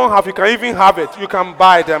if you don't have, you can even have it. You can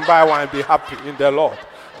buy it and buy one and be happy in the Lord.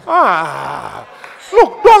 Ah.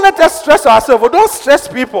 Look, don't let us stress ourselves. Don't stress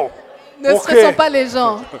people. Ne stressons pas les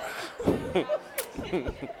gens.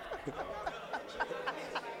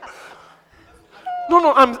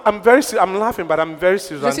 No, I'm very serious. I'm laughing, but I'm very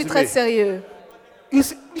serious. Je suis très sérieux.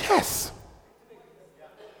 Yes.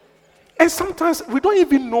 And sometimes we don't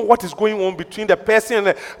even know what is going on between the person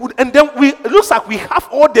and then it looks like we have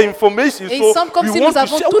all the information. Et So il semble comme we si want nous to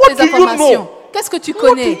avons share. toutes What les do you informations. know? Qu'est-ce que tu What do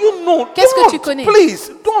connais? you know? Qu'est-ce que tu Don't, connais?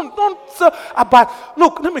 please, don't. But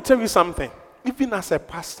look, let me tell you something. Even as a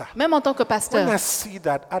pastor, Même en tant que when pasteur, I see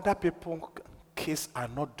that other people's kids are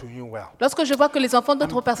not doing well, lorsque je vois que les enfants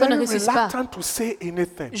d'autres personnes ne very réussissent pas, reluctant to say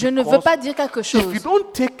anything. je ne veux because pas dire quelque if you chose.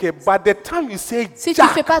 don't take it, by the time you say Si tu ne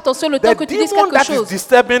fais pas attention, le temps the que tu dises demon quelque that is chose,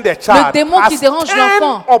 disturbing the child démon qui has dérange turned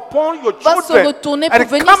l'enfant upon your va se children retourner and pour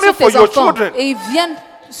venir coming sur for tes your enfants. children. Et ils viennent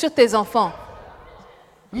sur tes enfants.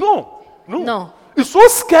 No. Non. It's so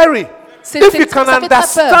scary. C'est- If c'est- you can ça fait très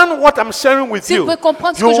understand what I'm sharing with Si you, vous pouvez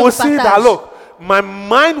comprendre ce you que je will vous see that, partage. look, my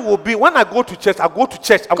mind will be, when I go to church, I go to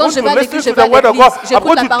church. I'm Quand going je to vais à listen l'église, je to vais à the word of l'église. God. I'm J'écoute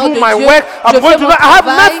going la to parole do de my Dieu. work. Je I'm going fais to mon do, I have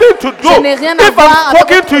travail. nothing to do. Je n'ai rien à If voir I'm avec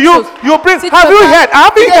talking autre to you, chose. you bring, Si tu have veux you pas heard? I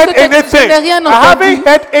haven't dire heard que je n'ai anything. rien I entendu. haven't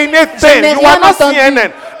heard Je anything. n'ai You rien are not entendu.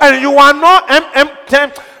 CNN. And you are not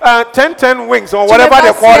 10 wings or Tu n'es whatever pas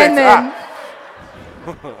they call it. CNN.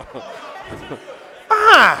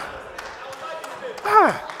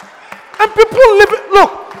 And people live.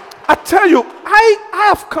 Look, I tell you, I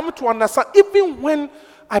have come to understand, even when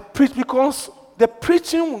I preach, because the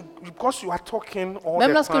preaching, because you are talking all Même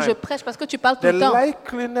the lorsque je time, prêche, parce que tu parles tout the le temps,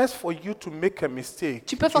 likeliness for you to make a mistake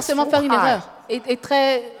tu peux is forcément so faire une high erreur. Et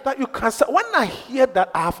très... that you can say, when I hear that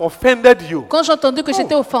I have offended you, Quand j'ai entendu que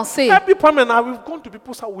j'étais offensée, every time and I will go to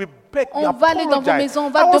people's house, we beg, we On va aller dans vos apologize. maisons, on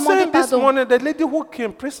va I was demander saying this pardon. morning, the lady who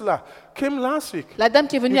came, Priscilla, came last week. la dame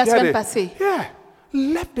qui est venue You la get semaine it? passée, Yeah,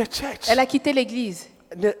 left the church. elle a quitté l'église.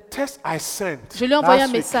 The text I sent Je lui ai envoyé un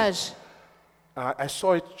last week, message, I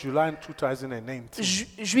saw it July 2019.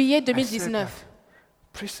 juillet I said 2019. that,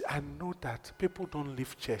 Please, I know that people don't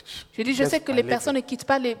leave church. Je dis, je just sais que by les leaving. personnes ne quittent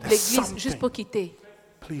pas l'église something. juste pour quitter.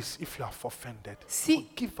 Please, if you have offended, Si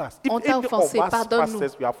forgive us. on If t'a any of offensé, us pardonne-nous.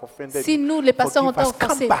 pastors we have offended Si you, nous, les pasteurs, on forgive t'a us.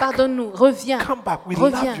 Come offensé, back. pardonne-nous, reviens. Come back. We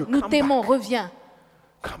love Reviens, you. nous Come t'aimons, back. reviens.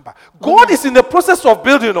 Come back. God is in the process of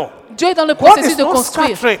building. No, Dieu est dans le God processus is de not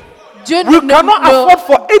construire. scattering. Dieu We cannot afford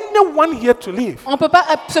for anyone here to leave. on ne peut pas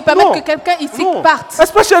se permettre No, que quelqu'un ici no. parte,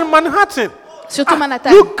 Especially in Manhattan. surtout Manhattan.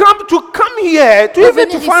 You come here to even venir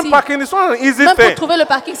to find ici. parking. It's not an easy Même pour thing. trouver le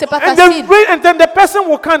parking, c'est pas And facile. then the person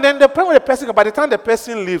will come. Then the person, by the time the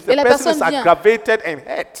person leaves, the Et la person is personne vient. aggravated and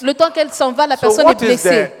hurt. Le temps qu'elle s'en va, la So personne est what is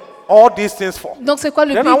blessée. all these things for? Donc c'est quoi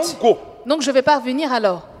le Then I won't but? go. Donc je ne vais pas revenir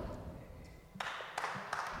alors.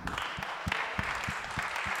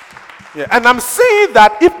 Yeah. And I'm saying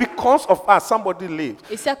that if because of us somebody leaves,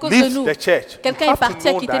 Et c'est à cause de leaves nous, the church, you quelqu'un est have to parti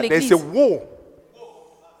à know quitter that there's l'église. a woe.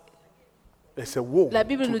 There's a woe. La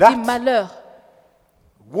Bible to nous that. dit malheur,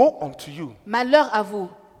 Woe unto you. malheur à vous,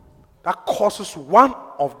 That causes one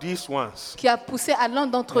of these ones. qui a poussé à l'un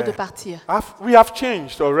d'entre eux de Yeah. partir. We have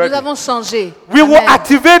changed already. Nous avons changé. We will Amen.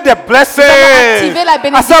 activate the blessing. activer la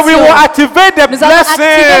I said we will bénédiction. activate the Nous allons blessing.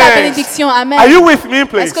 activer la bénédiction. Amen. Are you with me,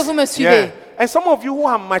 please? Est-ce que vous me suivez? And some of you who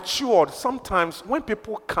are matured, sometimes when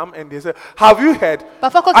people come and they say, "Have you heard?"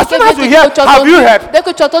 Parfois quand As soon quelqu'un as you vient hear, te dire, "Have you heard?" dès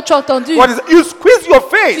que tu entends, tu as entendu, What is it? You squeeze your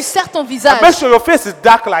tu face. serres ton And make visage. sure your face is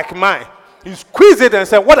dark like mine. You squeeze it and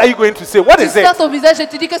say, "What are you going to say? What Tu is serres it?" ton visage et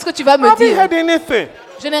tu dis, qu'est-ce que tu vas me Have you dire? heard anything?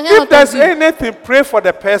 Je n'ai rien If there's entendu. anything, pray for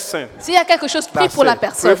the person. S'il y a quelque chose, prie That's pour la it.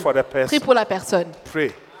 personne. Pray for the person. Prie pour la personne.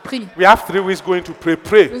 Pray. Prie. We have 3 weeks going to pray.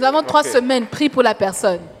 Pray. Nous avons 3 Okay. semaines. Prie pour la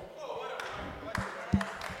personne.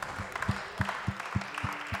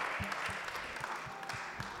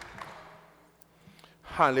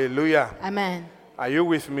 Hallelujah. Amen. Are you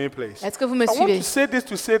with me, please? Est-ce que vous me I want suivez? to say this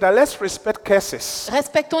to say that let's respect curses.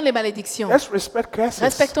 Respectons les malédictions. Let's respect curses.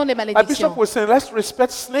 Respectons les Like malédictions. Bishop was saying, let's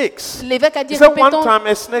respect snakes. L'évêque a He dit, said one respectons, time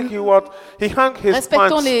a snake, he hung his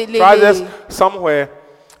Respectons pants, les- trousers somewhere,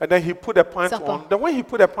 and then he put the pants Serpent. on. Then when he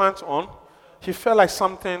put the pants on, he felt like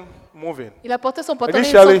something moving. il a porté son pantalon et il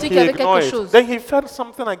Initially, sentit qu'il y he avait ignored quelque it. chose. Then he felt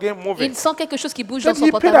something again moving. Il sent quelque chose qui bouge Then dans son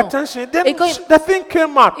he paid pantalon. attention. Then Et quand il- the thing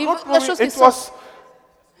came out. Il- Not la knowing chose qui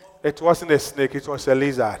it wasn't a snake, it was a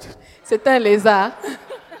lizard. C'est un lézard.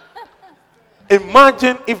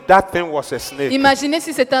 Imagine if that thing was a snake. Imaginez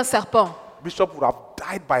si c'était un serpent. Bishop would have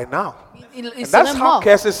died by now. Il And serait that's how mort.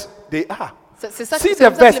 curses they are. C'est ça, See c'est the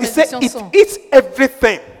comme ça verse. que It les says malédictions it sont. eats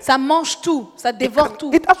everything. Ça mange tout, ça dévore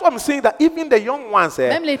tout. That's what I'm saying. That even the young ones,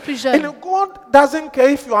 Même les plus jeunes. and God doesn't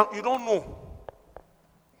care if you don't know.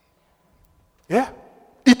 Yeah,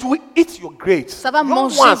 it will eat your grades. Ça va Young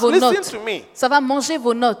manger ones, vos listen notes. to me. Ça va manger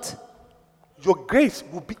vos notes. Your grades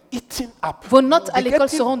will be eaten up. Vos notes You'll à be l'école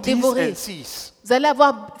getting seront D's dévorées. and C's. Vous allez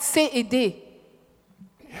avoir C et D.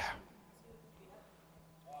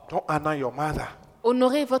 Don't honor your mother.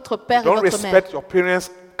 Honorez votre père et Don't votre mère. respect your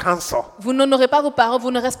parents' counsel. Vous n'honorez pas vos parents,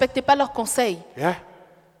 vous ne respectez pas leurs conseils. Yeah.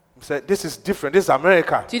 Say, this is different. This is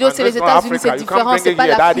America. Tu dis, oh, And c'est this les is not États-Unis, Africa. c'est You can't différent, bring c'est it pas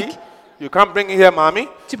here, daddy. l'Afrique. You can't bring it here, mommy.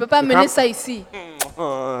 Tu peux pas You mener can't- ça ici.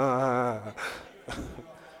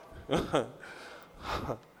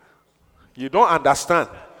 You don't understand.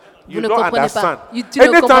 You ne don't comprenez understand. pas. Tu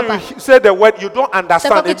ne comprends Anytime pas. you say the word, you don't Chaque fois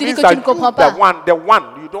understand. que It tu dis means que that tu ne comprends you, pas. the one,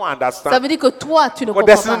 you don't Ça understand. veut dire que toi, tu ne But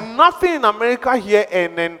comprends there's pas. nothing in America here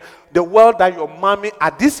and in the world that your mommy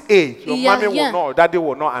at this age, your Il y a mommy will rien not, daddy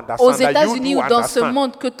will not understand. Aux that you États-Unis do ou dans ce understand.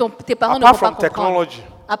 monde que tes parents ne Apart vont pas from comprendre. technology.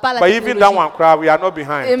 À part la But even that technologie. one cry, we are not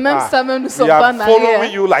behind. Et même ça, même, nous we sommes are pas en arrière.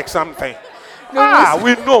 following you like something. Nous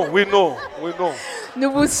We know, we know, we know. Nous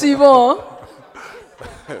vous suivons. Hein.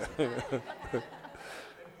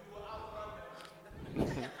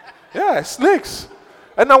 Yeah, snakes.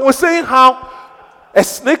 And I was saying how a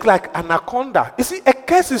snake like anaconda. You see, a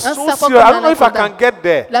curse is Un so serpent serious. I comme don't know if I l'anaconda. can get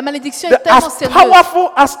there. La malédiction est The- tellement as sérieuse.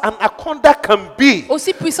 powerful as anaconda can be,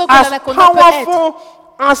 Aussi puissant que as l'anaconda peut être. powerful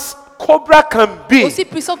as cobra can be, Aussi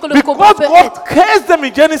puissant que le cobra because peut God être. cursed them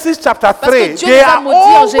in Genesis chapter que 3, Dieu they les a are maudits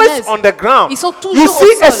en always Genèse. on the ground. Ils sont toujours You au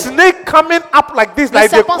see a sol. snake coming up like this, Le like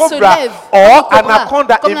the serpent se cobra lève or comme le cobra,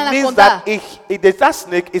 anaconda. comme It means l'anaconda. that that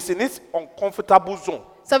snake is in its uncomfortable zone.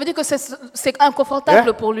 Ça veut dire que c'est inconfortable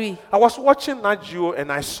Yeah. pour lui. I was watching Nat Geo and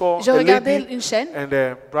I saw Je a regardais lady une chaîne. and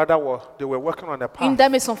the brother they were working on the path. Une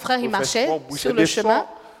dame et son frère, ils with a marchaient small bush, sur and le they chemin. saw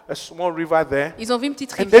a small river there. Ils ont vu une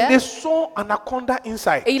petite And then they rivière. saw anaconda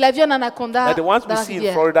inside. Et il a vu un anaconda Like the ones dans we la see in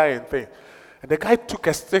rivière. Florida and things. And the guy took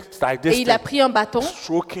a stick like this, Et il a thing, pris un bâton.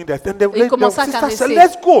 stroking that. And the, Et il commença à sister caresser. said,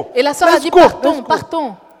 "Let's go." Et la sœur a Let's dit, go, partons, let's go."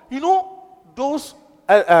 partons. You know, those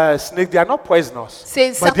snakes, they are not poisonous,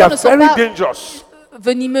 Ces but they serpents are ne sont very pas dangerous.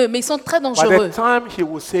 venimeux, mais ils sont très By the dangereux. time he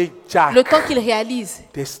will say Jack, Le temps qu'il réalise,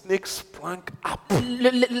 the snake sprang up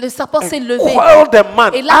le serpent s'est and levé coiled the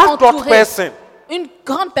man, et l'a as that entouré. person, Une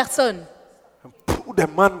grande personne. pulled the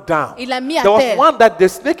man down. Il l'a mis à There was terre. one that the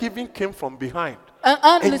snake even came from behind.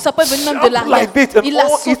 Le serpent est venu même de jumped l'arrière. like this and Il a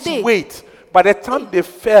all its sauté. weight. By the time they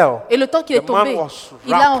fell, Et le temps qu'il est the man tombé, was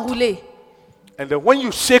il a wrapped. enroulé. And then when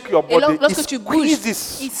you shake your Et body, lorsque it tu bouges,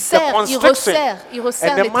 squeezes il the serre, il constriction.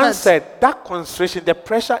 resserre And the man l'étreinte. said that constriction, the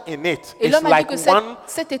pressure in it Et is l'homme a dit like que one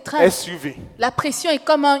cette étreinte, SUV. la pression est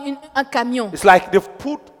comme un camion. It's like they've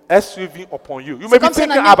put SUV upon you. You C'est may be comme si on a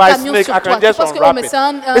thinking mis un about camion snake, sur I toi. can Tu just penses que, unwrap mais it. c'est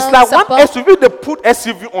un It's like serpent. one SUV, they put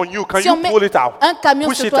SUV on you. Can Si on you met pull it out? un camion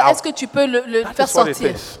Push sur it toi, out. est-ce que tu peux le That faire is what it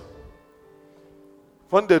sortir? is.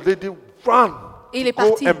 When the lady ran Et il est to go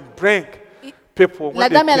parti. and bring people, La when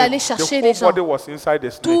dame, they elle came, allait the chercher whole les gens. body was inside the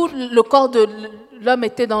snake. Tout le corps de l'homme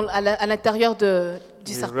était à l'intérieur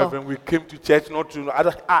du serpent. Reverend, we came to church not to.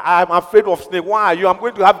 I'm afraid of snake. Why are you? I'm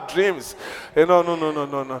going to have dreams. No.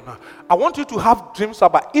 I want you to have dreams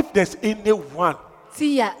about if there's anyone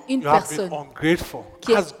S'il y a une you have been personne ungrateful,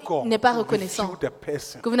 qui ask God n'est pas to reconnaissant, reveal the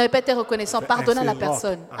person. que vous n'avez pas été reconnaissant, And pardonnez à say, la Lord,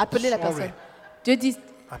 personne, I'm appelez la sorry. personne. Dieu dit,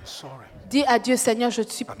 I'm sorry. dis à Dieu, Seigneur, je me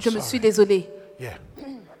sorry. suis désolé. Yeah.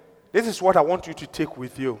 This is what I want you to take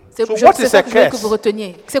with you. C'est So what is ça a que je veux que vous curse?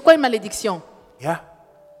 reteniez. C'est quoi une malédiction? Yeah.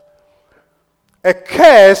 A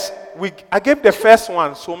curse, I gave the first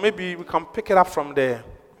one, so maybe we can pick it up from the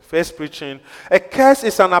first preaching. A curse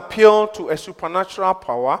is an appeal to a supernatural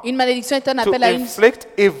power Une malédiction est un to appel à une inflict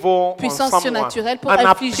evil on puissance someone. surnaturelle pour An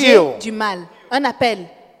infliger appeal, du mal. Un appel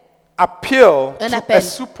appeal Un to a appel.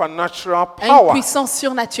 supernatural à une power. puissance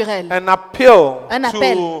surnaturelle, An appeal Un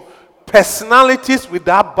appel. to personalities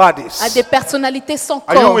without bodies. à des personnalités sans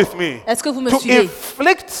Are you corps. with me? Est-ce que vous me To suivez?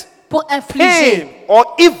 inflict Pour pain infliger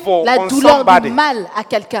or evil la on douleur somebody. du mal à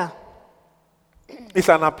quelqu'un. It's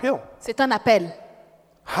an appeal. C'est un appel.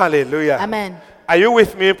 Hallelujah. Amen. Are you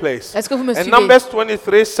with me, please? Est-ce que vous me In suivez? Numbers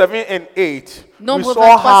 23, 7 and 8, we Nombre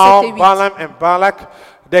saw 23, 7 how et 8. Balaam and Balak,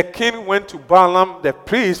 the king went to Balaam, the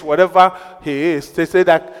priest, whatever he is, they say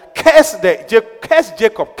that curse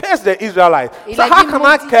Jacob, curse the Israelites. Il So a how dit, can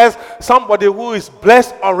I maudit. curse somebody who is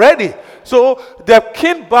blessed already? So the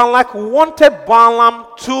king Balak wanted Balaam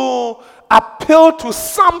to appeal to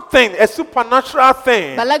something, a supernatural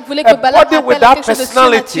thing, Balak voulait a que Balak body appelle à without quelque chose de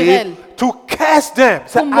personality, surnaturel. to curse them.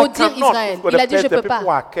 Say, Pour I maudire cannot, Israël. because Il a the dit, je the peux people pas, who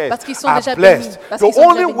are cursed parce qu'ils sont are déjà blessed. bénis, parce The qu'ils sont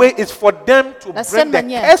déjà only bénis. way is for them to La seule bring the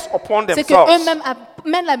manière, curse upon c'est themselves. qu'eux-mêmes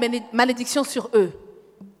amènent la malédiction sur eux.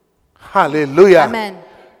 Hallelujah. Amen.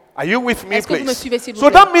 Are you with me, Est-ce que vous me please? suivez, s'il vous So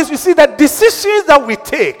plaît? that means you see that decisions that we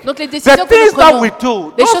take, Donc, les the décisions que nous things that prenons, we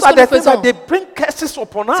do, les those choses are que nous the things that faisons, they bring curses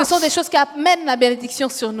upon Ce sont des us. choses qui amènent la bénédiction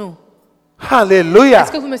sur nous. Hallelujah.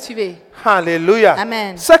 Est-ce que vous me suivez? Hallelujah.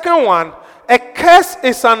 Amen. Second one, a curse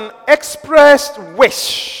is an expressed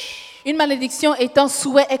wish Une malédiction est un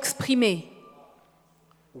souhait exprimé.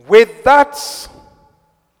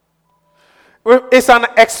 It's an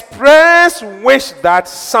express wish that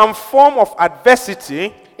some form of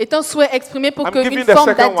adversity est un souhait exprimé pour I'm qu'une giving the forme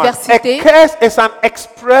second one. A d'adversité, curse is an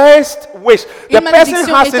expressed wish. The une person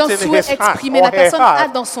malédiction has est un it in souhait his heart exprimé. or La her personne a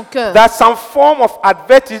heart dans son cœur that some form of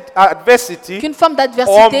adversity qu'une forme or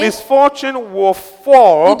d'adversité misfortune will ou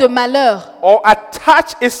fall de malheur or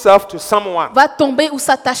attach itself to someone. va tomber ou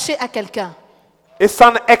s'attacher à quelqu'un. It's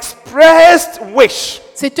an expressed wish.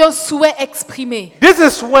 C'est un souhait exprimé. This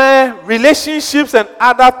is where relationships and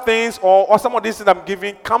other things or some of these things I'm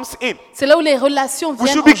giving comes in. C'est là où les relations We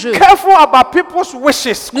viennent should en be jeu. careful about people's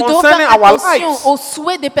wishes Nous devons concerning faire our attention lives. aux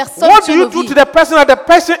souhaits des personnes What do sur you nos do vies. to the person that the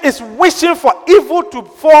person is wishing for evil to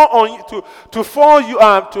fall on you, to fall you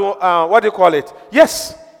what do you call it?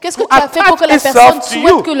 Yes. Qu'est-ce que To tu as fait pour que la attach personne itself to souhaite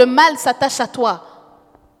you. que le mal s'attache à toi?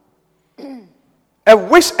 A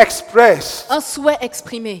wish expressed Un souhait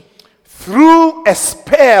exprimé through a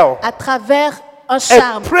spell, à travers un a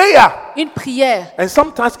charme, prayer, une prière. and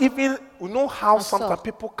sometimes even we know how sometimes sort.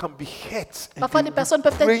 people can be hurt. and Parfois, be des personnes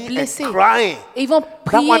peuvent praying être and blessées. crying. Et ils vont one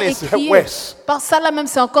prier et is crier. worse. Par ça là même,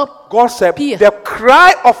 c'est encore God said, pire. the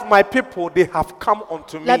cry of my people, they have come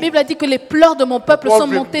unto me. La Bible a dit que les pleurs de mon peuple God sont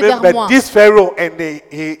montés vers remembered moi. this Pharaoh and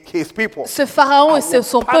his people. Ce pharaon I et will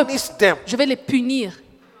son peuple, punish them. je vais les punir.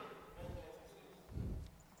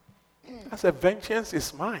 I said, vengeance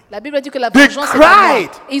is mine. La Bible a dit que la They vengeance est à moi. cried.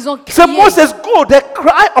 Et ils ont So crié. Moses, go, the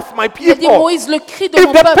cry of my Il a dit, people. Moïse, le cri de If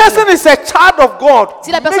mon the person peuple. is a child of God,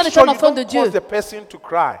 Si la personne make est sure un you enfant don't de Dieu, cause the person to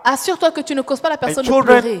cry. Assure-toi que tu ne causes pas la And personne de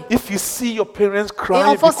children, pleurer. if you see your parents Et crying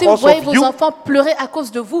enfants, si vous because voyez of vos you, enfants pleurer à cause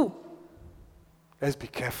de vous, let's be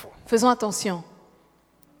careful. faisons attention.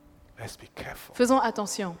 Let's be careful. Faisons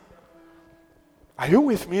attention. Are you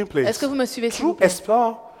with me, please? Est-ce que vous me suivez, s'il vous Through a plaît?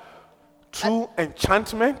 spell, through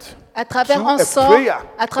enchantment, À travers through un a sort, prayer.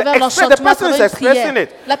 à travers The l'enchantement, à person is travers une expressing prière. it.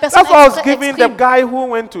 La personne That's what I was exprime. giving the guy who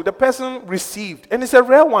went to. The person received, and it's a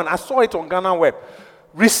rare one. I saw it on Ghana Web.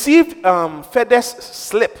 Received FedEx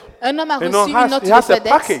slip. Un homme a You know, reçu une note he de has a FedEx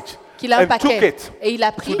package qu'il a un and took paquet it et il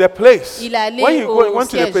a to pris. the place. Il est allé When he au went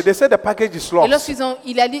to the siège. place, they said the package is Et lost. lorsqu'ils ont,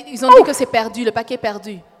 ils ont dit que c'est perdu, le paquet est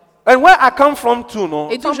perdu. And where I come from too,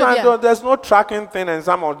 no, Et d'où je sometimes viens. there's no tracking thing and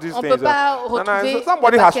some of these On ne things. peut pas And retrouver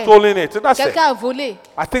somebody le has paquet. stolen it. That's it. Quelqu'un a volé.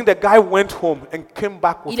 I think the guy went home and came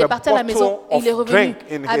back with Il est a parti à la maison bottle et il est of revenu drink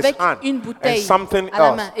in his avec hand une and bouteille something à la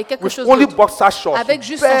else main et quelque with chose only d'autre. boxer shorts, Avec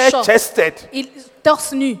juste son bare short. chested, Il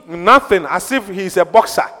torse nu, nothing, as if he's a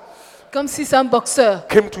boxer. comme si c'est un boxeur.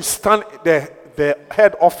 Came to stand the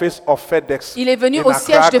head office of FedEx. Il est venu in au Accra,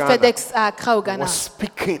 siège de Ghana. FedEx à Accra au Ghana. Was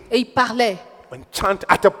speaking Et il parlait, and chanting.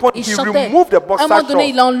 At a point, il he chantait. removed the À un boxer moment donné,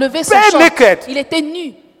 il a shorts. enlevé son Bare short. naked. Il était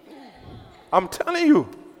nu. I'm telling you.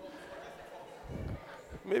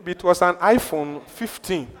 Maybe it was an iPhone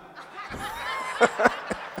 15.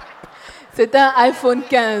 C'était un iPhone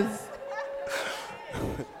 15.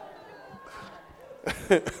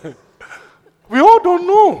 We all don't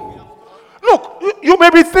know. Look, you may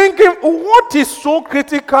be thinking, what is so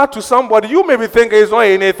critical to somebody? You may be thinking it's not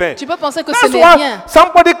anything. Tu peux penser que ce That's n'est why rien.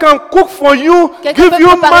 somebody can cook for you, Quelqu'un give peut you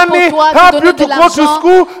préparer money, pour toi, te help donner you de to go to l'argent,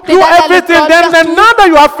 school, do t'aider à everything. l'école, Then faire tout. now that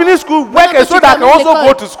you have finished school, work que and so tu that I can termines also l'école,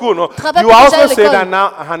 go to school. No? travaille You pour also déjà à say l'école. that now,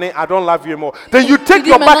 honey, I don't love you anymore. Then you take dis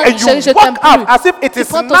your bag maintenant, and chérie, you je walk t'aime out plus. as if it Tu is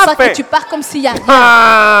prends ton sac et nothing. tu pars comme s'il n'y a rien.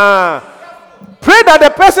 Ah. Pray that the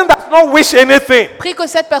person does not wish anything. Prie que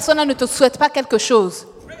cette personne ne te souhaite pas quelque chose.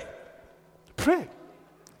 Pray.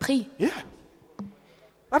 Prie. Yeah.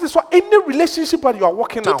 That is why any relationship that you are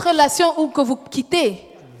working Toute out, relation où que vous quittez,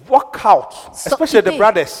 work out, especially the quittez,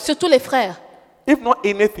 brothers. surtout les frères, If not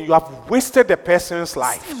anything, you have wasted the person's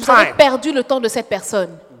life. vous avez Time. perdu le temps de cette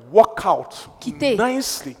personne. Work out Quittez.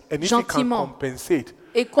 nicely, and if you can Gentiment. compensate.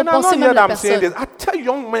 Et And I'm compenser not même here la that I'm saying personne. this. I tell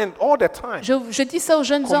young men all the time. Je dis ça aux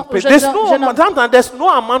jeunes hommes. There's there's no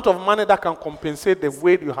amount of money that can compensate the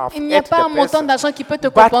way you have Il n'y a hurt pas un the montant person. d'argent qui peut te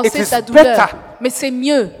But it compenser is ta douleur. better. Mais c'est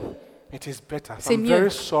mieux. It is better. C'est I'm mieux.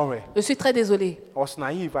 very sorry. Je suis très désolée. I was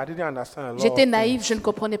naive. I didn't understand a lot. J'étais of naïve, things. je ne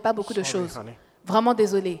comprenais pas beaucoup de Sorry, choses. honey. Vraiment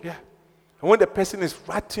désolée. Yeah. And when the person is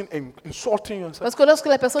writing and insulting you, and Parce que lorsque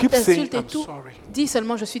la personne keep saying, t'insulte et I'm tout, sorry. dis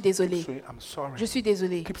seulement je suis désolée. Say, I'm sorry. Je suis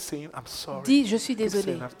désolée. Keep saying, I'm sorry. Dis je suis Keep saying,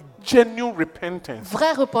 désolée. genuine repentance.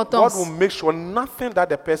 Vraie God repentance. will make sure nothing that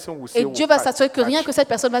the person will say Et will Dieu va catch- s'assurer que rien catch que cette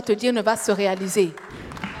personne va te dire ne va se réaliser.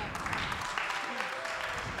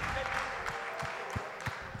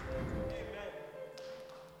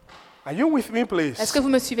 Are you with me, please? Est-ce que vous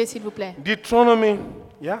me suivez, s'il vous plaît? Deuteronomy,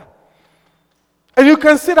 yeah. And you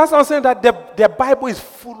can see that's what I'm saying, that the Bible is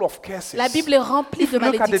full of curses. La Bible est remplie If de you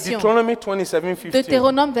look at the malédictions. Deuteronomy 27:15.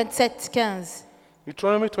 Deutéronome 27, 15.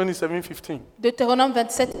 Deuteronomy 27:15. Deutéronome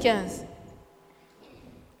 27, 15.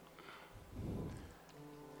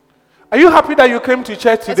 Are you happy that you came to church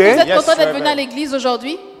Est-ce que vous today? êtes Yes, content d'être very, venu à very. l'église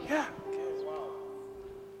aujourd'hui? Yeah.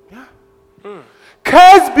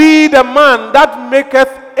 Cursed be the man that maketh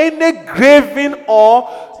any graven or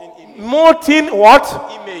molten what?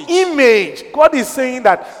 Image. God is saying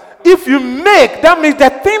that if you make, that means the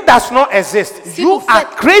thing does not exist. Si You vous are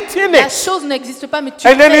faites, creating la it. chose n'existe pas, mais tu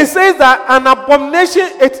And then he crées. says that an abomination,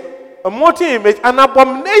 it's a molten image, an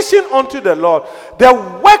abomination unto the Lord, the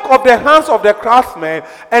work of the hands of the craftsman,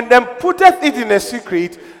 and then putteth it in a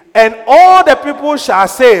secret, and all the people shall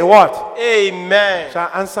say what? Amen. Shall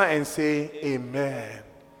answer and say amen.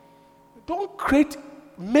 Don't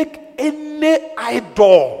make any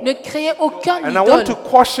idol. Ne créez aucun And I want to idole.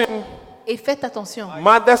 caution Et faites attention.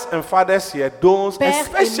 mothers and fathers here, those, Pères et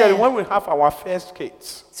especially mères. when we have our first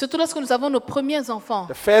kids, Surtout lorsque nous avons nos premiers enfants,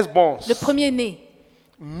 the firstborns. le premier-né,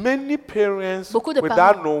 Many parents, Beaucoup de without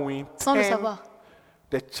parents, knowing, sans le turn savoir,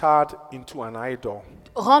 the child into an idol.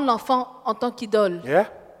 rendent l'enfant en tant qu'idole. Yeah?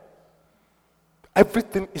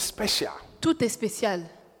 Everything is special. Tout est spécial.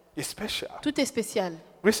 It's special. Tout est spécial.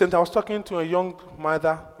 Recently, I was talking to a young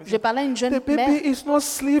mother. Je parlais à une jeune The baby mère, is not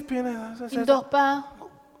sleeping. il ne dort pas.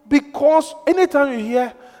 Because anytime you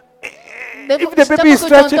hear, Des if fois, the chaque baby is fois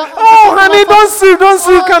que tu stretching, entends, oh ton honey, enfant, don't sleep, don't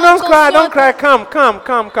sleep, Oh, don't cry, attention, don't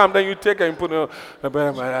cry, come. Then you take her and put her.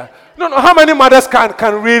 No, how many mothers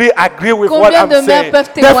can really agree with what Combien I'm de mères saying? peuvent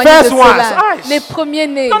The témoigner de first ones. cela? Aïe. Les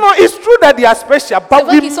premiers-nés. No, it's true that they are special, but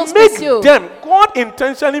vrai we qu'ils sont make spéciaux. them. God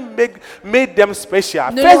intentionally made them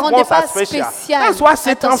special. Ne les rendez Firstborns pas are special. spéciales That's why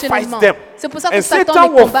Satan fights intentionnellement. them. C'est pour ça que And Satan Satan les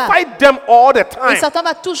will combat. fight them all the Et time. Satan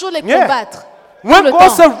va toujours les Yeah. combattre. Tout When le God temps.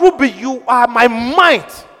 said, Ruby, you are my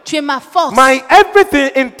might, Tu es ma force. my everything,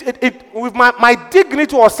 with my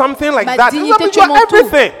dignity or something like Ma that. dignité, You tu are es mon tout.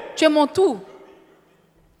 everything. Tu es mon tout.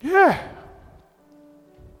 Yeah.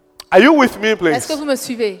 Are you with me, please? Est-ce que vous me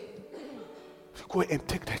suivez? Go and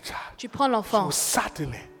take the child. Tu prends l'enfant. Oh,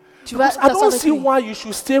 certainly. Tu vas Because I t'asseoir don't avec see lui. why you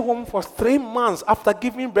should stay home for 3 months after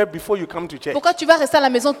giving birth before you come to church. Pourquoi tu vas rester à la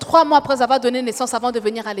maison 3 mois après avoir donné naissance avant de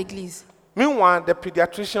venir à l'église? Meanwhile, the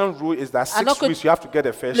pediatrician rule is that 6 Alors que weeks you have to get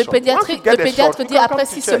the first Le shot. Once you pédiatre get the shot, you dit can après come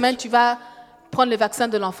to 6 church. semaines, tu vas prendre le vaccin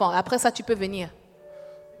de l'enfant. Après ça, tu peux venir.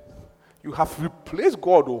 You have replaced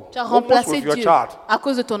God, oh, Tu as almost remplacé with your Dieu child. à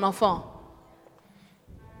cause de ton enfant.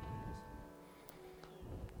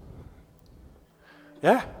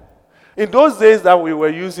 Yeah. In those days that we were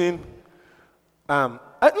using, not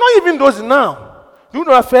even those now. You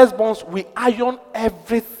know, our firstborns, we iron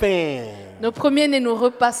everything. Nos premiers-nés, nous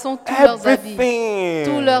repassons tous leurs habits. Everything.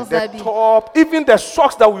 Tous leurs the habits. top, even the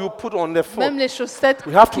socks that we will put on the foot. Même les chaussettes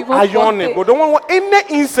We have qui to vont iron porter. it. But don't want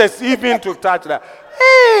any insects even to touch that.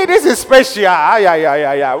 Hey, this is special.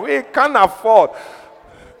 Yeah. We can't afford.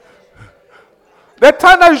 The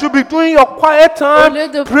time that you should be doing your quiet time, Au lieu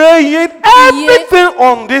de praying, everything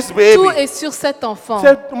on this baby. Tout est sur cet enfant.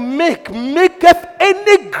 Said, maketh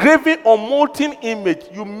any graven or molten image.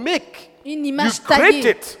 You make. Une image You create taillée.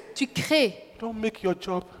 it. Tu crées. Don't make your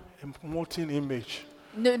job a molten image.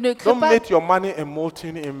 Ne crée Don't pas, make your money a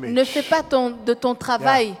molten image. ne fais pas de ton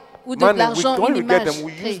travail Yeah. ou de Man, l'argent when une we get image. them,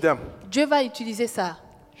 we créée. use them. Dieu va utiliser ça.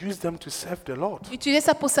 Use them to serve the Lord. Utilisez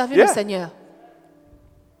ça pour servir Yeah. le Seigneur.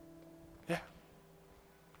 Yeah.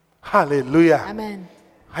 Hallelujah. Amen.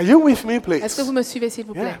 Are you with me, please? Est-ce que vous me suivez, s'il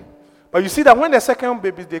vous Yeah. plaît? But you see that when the second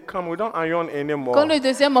babies they come, we don't iron anymore. Quand le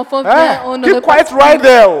deuxième enfant Eh, vient, on ne keep quiet repasse right plus.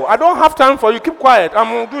 there. Oh. I don't have time for you. Keep quiet.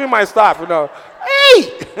 I'm doing my stuff. You know.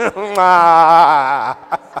 Hey!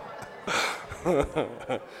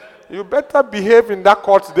 You better behave in that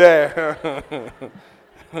court there.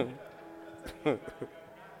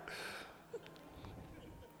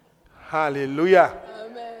 Hallelujah.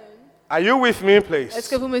 Are you with me, please? Est-ce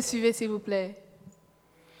que vous me suivez, s'il vous plaît?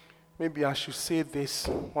 Maybe I should say this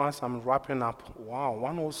once I'm wrapping up. Wow,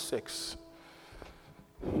 106.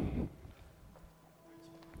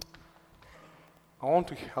 I want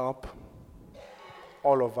to help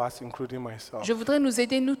all of us, including myself, Je voudrais nous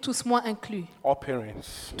aider, nous tous, moi inclus, all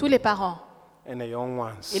parents tous les parents and the young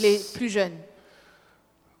ones. et les plus jeunes.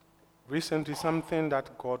 Recently, something that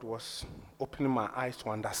God was opening my eyes to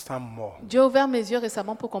understand more. Dieu a ouvert mes yeux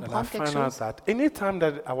récemment pour And I comprendre quelque find out chose. that anytime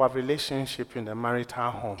that our relationship in the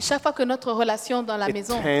marital home Chaque fois que notre relation dans la it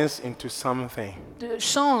maison turns into something,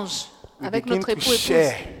 change we avec begin notre to époux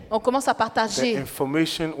share épouse, on commence à the partager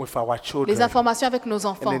information with our children. les informations avec nos And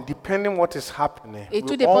enfants. then depending what is happening, Et tout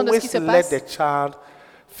we dépend de ce qui always se let passe. the child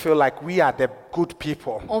feel like we are the good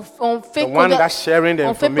people. On The fait, one that's sharing the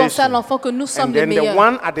on fait penser à information. l'enfant que nous sommes And les then the meilleurs.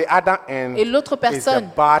 one at the other end Et l'autre is the personne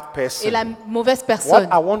bad Et person. la mauvaise What personne.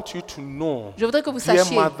 I want you to know, Je voudrais que vous dear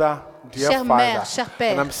sachiez, mother, dear chère father, mère, cher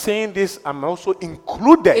père, and I'm saying this, I'm also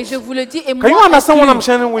included. et je vous le dis, et Can you moi understand what I'm inclus.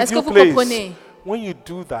 sharing with Est-ce que you, vous please? comprenez? when you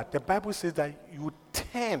do that, the Bible says that you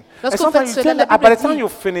turn. Lorsque And vous sometimes faites you cela, turn, la by the Bible time dit- you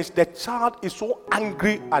finish, the child is so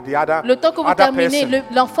angry at the other, Le temps que vous other terminez, person.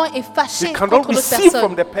 l'enfant est fâché He cannot contre l'autre receive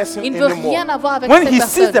from the personne. person Il ne veut anymore. rien avoir avec When cette he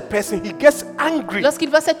sees the personne. person, he gets angry. Lorsqu'il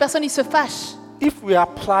voit cette personne, il se fâche. If we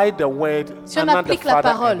apply the word, Si on honor the applique la father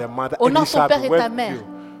and parole, the mother, honore and it ton shall père be et well ta with mère, you.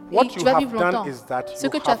 et What tu you vas have vivre done longtemps. is that Ce you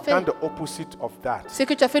que tu as have fait, done the opposite of that. c'est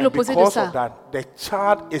que tu as fait And l'opposé de because ça. of that, the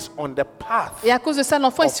child is on the path Et à cause de ça,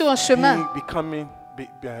 l'enfant est sur un chemin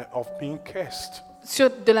of being cursed. sur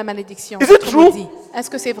de la malédiction. Is it d'être true? maudit. Est-ce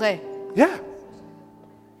que c'est vrai? Yeah.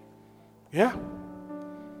 Yeah.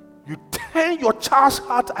 You turn your child's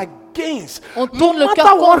heart against. On tourne le matter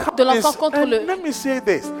cœur what de l'enfant happens. contre And le- let me say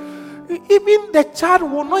this. Even the child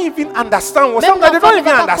will not even understand. Même Sometimes they l'enfant don't ne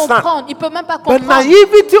even va pas understand. comprendre. Il peut même pas The comprendre.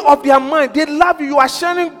 naivety of their mind, they love you. You are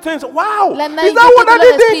sharing things. Wow. La Is naïveté that what de I leur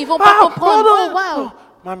did? esprit, ils vont pas Wow. comprendre. Oh, no. Oh, wow. Oh,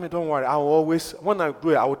 Mommy, don't worry. I will always, when I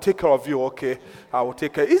do it, I will take care of you. Okay, I will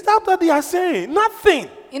take care. Is that what they are saying? Nothing.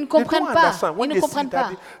 Ils ne They comprennent don't pas. understand. When Ils ne they see comprennent pas.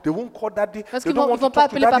 daddy, they won't call daddy. Parce They qu'ils don't vont want to pas talk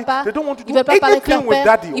to appeler daddy. papa. They don't want to Ils do veulent pas parler avec anything leur with père.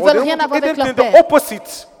 daddy. Ils Or veulent they rien want to avoir do avec leur anything, père. the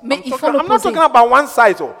opposite. Mais I'm ils font not l'opposé. talking about one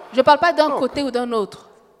side. Oh. Je ne parle pas d'un côté ou d'un autre.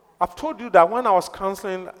 I've told you that when I was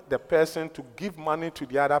counseling the person to give money to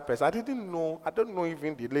the other person, I don't know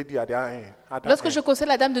even the lady at the end. Lorsque je conseille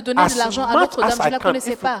la dame de donner de l'argent à l'autre dame, je ne la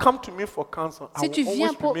connaissais if you pas. come to me for counsel, I Si will tu viens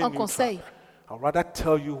always pour remain un neutral. conseil, I'd rather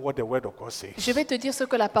tell you what the word of God says. je vais te dire ce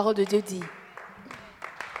que la parole de Dieu dit.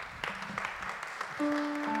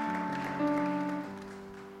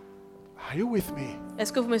 Are you with me?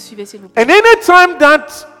 Est-ce que vous me suivez, s'il vous plaît? And anytime that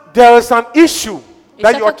there is an issue Et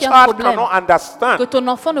that chaque your fois qu'il y a un child problème, cannot understand, que ton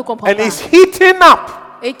enfant ne comprend and pas, is heating up,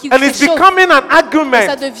 et qu'il and it's s'échauffe, becoming an ça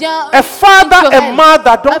argument, devient a father, une a querelle.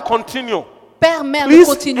 mother, don't continue. Père, mère, Please ne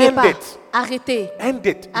continuez end pas. it. Arrêtez. End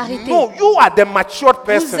it. Arrêtez. No, you are the matured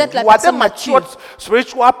person. êtes la You are the personne matured mature.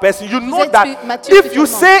 spiritual person. You know êtes that mature if you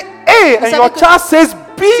spirituellement. say A and savez your que child says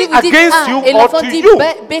B si vous dites against A you et or l'enfant to dit you,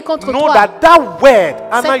 B contre know toi, that that word,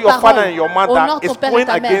 honor cette your father parole, and your honore mother, ton is père et going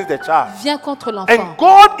ta against mère, the child. vient contre l'enfant. And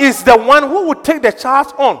God is the one who will take the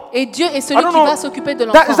child on. Et Dieu est I celui don't qui know. va s'occuper de Is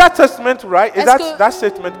l'enfant. that testament right? Is Est-ce that que- that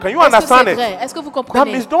statement? Can you Est-ce que understand c'est it? vrai? Est-ce que vous That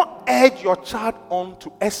comprenez? means don't urge your child on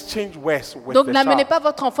to exchange words with Donc the n'amenez child. pas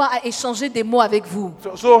votre enfant à échanger des mots avec vous.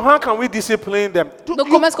 So how can we discipline them? Donc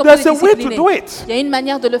comment est-ce qu'on peut There's les a way to discipliner? do it. Il y a une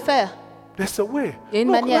manière de le faire. There's a way. Il y a une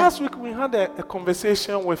Look, manière. last week we had a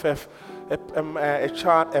conversation with a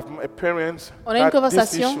child, a parent. On a eu une that this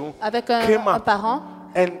conversation issue avec came un up. parent.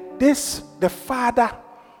 And the father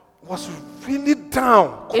was really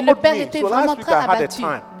down. Et le called père me. était So vraiment last week très I had a abattu.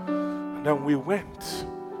 time. And then we went.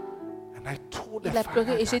 And I told the Il a father,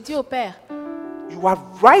 pleuré et j'ai dit au père, you are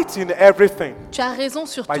right in everything, tu as raison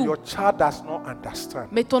sur but tout, your child does not understand.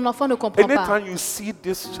 mais ton enfant ne comprend pas. Anytime you see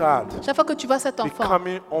this child Chaque fois que tu vois cet enfant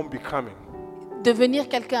becoming unbecoming, devenir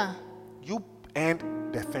quelqu'un, you end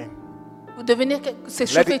the thing. ou devenir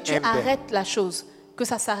s'échauffer, it tu end there. arrêtes la chose, que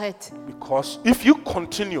ça s'arrête. Because if you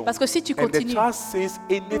continue Parce que si tu and the continues child says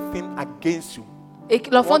anything against you, et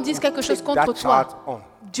que l'enfant God dise will quelque chose take contre that toi, child on.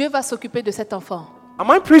 Dieu va s'occuper de cet enfant. Am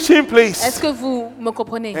I preaching, Est-ce please? que vous me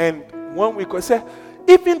comprenez? And when we could say,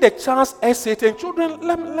 even the child's essay, and children,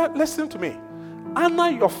 listen to me. Honor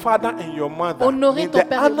your father and your mother. Honorez And ton the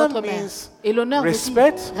père et honor votre mère. means Et l'honneur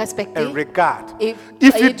respect aussi, respecter and regard. et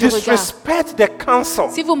If you ayez du regard. disrespect the counsel,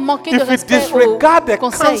 Si vous manquez de if you respect disregard au the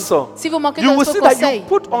conseil, counsel, si vous manquez de you will respect see au that you conseil,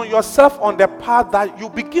 put on yourself on the path that you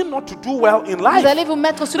begin not to do well in life. vous allez vous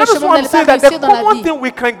mettre sur le That is chemin, what vous I'm n'allez saying, pas that the réussir dans la common vie. thing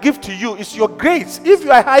we can give to you is your grades. If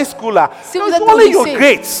you are a high schooler, Si vous it's êtes au only your lycée,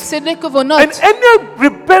 grades. ce n'est que vos And notes. any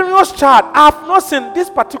rebellious child, I've not seen this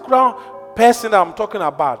particular person that I'm talking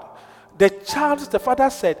about. The child, the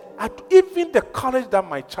father said, even the college that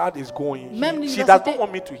my child is going, Même she does l'université not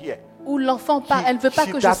want me to hear. Où l'enfant part, elle ne veut pas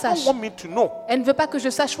She que je does sache. not want me to know. Elle ne veut pas que je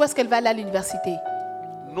sache où est-ce qu'elle va aller à l'université.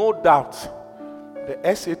 No doubt,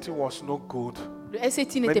 the SAT was no good. Le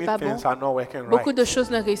SAT n'était Many pas bon. things are not working Beaucoup right. de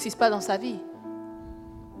choses ne réussissent pas dans sa vie.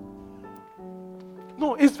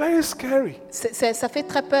 No, it's very scary. Ça fait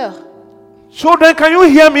très peur. Children, can you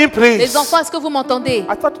hear me, please? Les enfants, est-ce que vous m'entendez?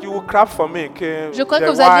 I thought you would clap for me. Okay? Je crois The que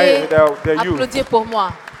vous alliez the youth. applaudir pour moi.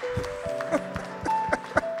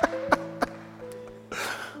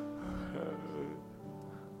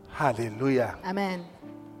 Hallelujah. Amen.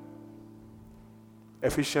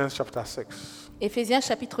 Ephesians chapter 6. Éphésiens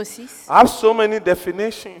chapitre 6. I have so many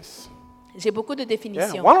definitions. J'ai beaucoup de Yeah.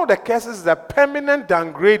 définitions. One of the cases is the permanent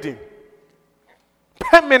downgrading.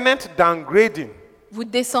 Permanent downgrading. Vous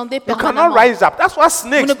descendez You cannot permanemment. rise up. That's why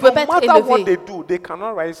snakes, Vous ne no pouvez pas être matter what élevé. they do, they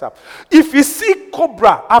cannot rise up. If you see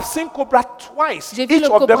cobra, I've seen cobra twice. J'ai vu Each le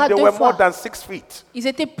of them, cobra they 2 were fois. more than 6 feet. Ils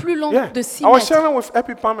étaient plus longs Yeah. de 6 I was mètres. sharing with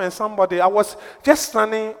Epipam and somebody. I was just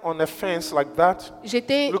standing on a fence like that,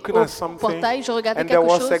 J'étais looking au at something, portail, je regardais and there quelque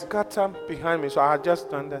was a chose gutter behind me, so I had just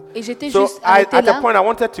done that. et j'étais So juste at arrêtée a là. point, I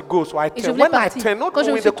wanted to go, so I je turned. voulais When I partir. turned, not Quand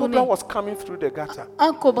je me knowing suis the cobra tournée, was coming through the gutter,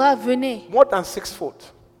 un cobra venait, more than 6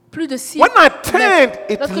 foot. plus de 6 When I turned,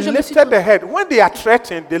 it Lorsque je me suis lifted the tournée, head. When they are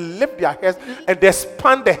threatened, they lift their heads and they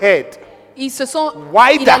span the head il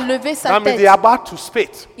wider. a levé sa That means tête. they are about to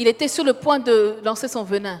spit. Il était sur le point de lancer son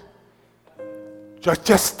venin.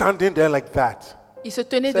 Just standing there like that. Il se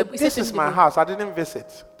tenait Said, debout. il s'est this tenu is my debout. house. I didn't visit.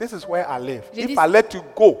 This is where I live. J'ai If dit- I let you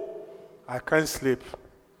go, I can't sleep.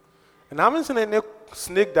 And I haven't seen any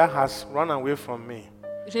snake that has run away from me.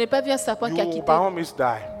 Je n'ai pas vu un serpent qui a You quitté by all means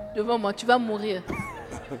die. devant moi. Tu vas mourir.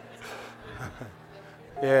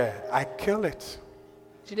 Yeah, I kill it.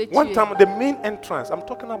 Je l'ai One tué. time, the main entrance, I'm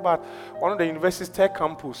talking about one of the university's tech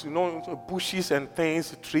campus, you know, bushes and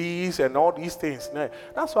things, trees and all these things. Yeah,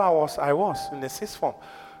 that's where I was in the sixth form.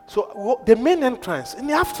 So the main entrance in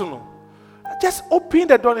the afternoon, I just open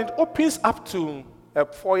the door and it opens up to a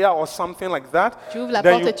foyer or something like that. Tu ouvres la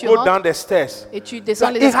Then porte you et tu go rentres. down the stairs. Et tu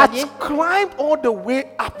descends But les it had escaliers. climbed all the way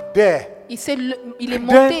up there. Il est Then,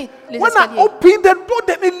 monté les when I escaliers. opened the door,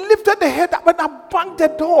 then it lifted the head up and I banged the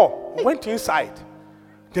door. Went inside.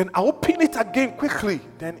 Then I opened it again quickly.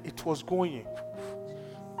 Then it was going.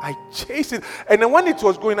 I chased it. And then when it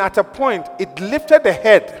was going at a point, it lifted the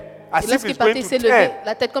head Et as if lorsqu'il it's going partait, il to s'est levé turn.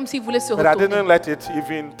 la tête comme s'il voulait se But I didn't retourner. let it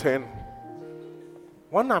even turn.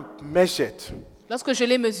 When I measured Lorsque je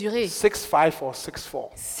l'ai mesuré, 6'5" or 6'4",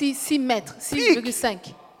 6 mètres,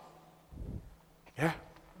 6,5. yeah,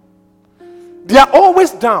 they are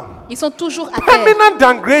always down. Ils sont toujours à terre. Permanent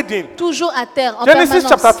downgrading. Toujours à terre, en Genesis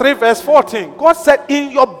chapter permanence. 3 verse 14. God said,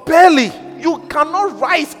 in your belly, you cannot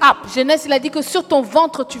rise up. Genèse, il a dit que sur ton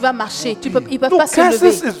ventre, tu vas marcher. Ils ne peuvent Look, pas se curses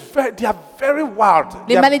lever. they are very wild.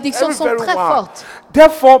 Les They are malédictions very, sont very très wild. fortes.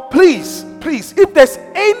 Therefore, please, if there's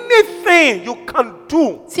anything you can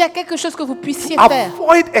do, S'il y a quelque chose que vous puissiez faire,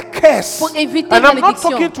 avoid a curse. Pour éviter And une I'm not malédiction.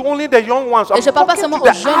 talking to only the young ones. et I'm je ne parle pas talking seulement to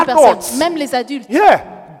aux the jeunes adults. personnes, même les adultes. Yeah.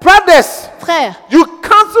 Brothers, Frères, you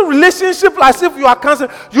cancel relationship as if you are canceling.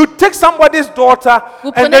 You take somebody's daughter Vous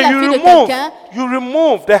and prenez then la you fille de remove. quelqu'un. You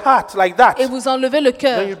remove the heart like that. et vous enlevez le Then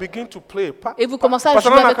cœur. you begin to play. Et vous commencez à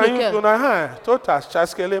jouer avec le cœur.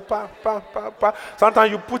 Sometimes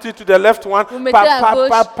you put it to the left one. Vous mettez à gauche,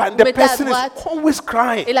 And vous the mettez à person is droite. always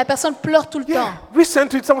crying. Et la personne pleure tout le Yeah. temps.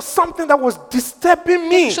 Recently, there was something that was disturbing me.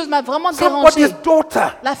 Quelque chose m'a vraiment Somebody's dérangé. daughter.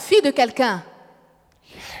 La fille de quelqu'un.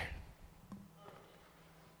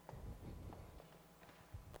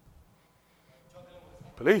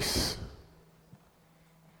 Please.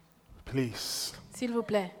 Please. S'il vous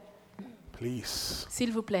plaît. Please.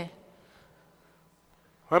 S'il vous plaît.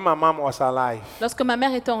 When my mom was alive, Lorsque ma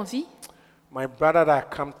mère était en vie, my brother that I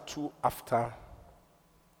come to after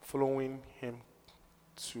following him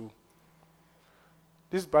to.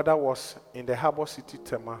 This brother was in the Harbour City,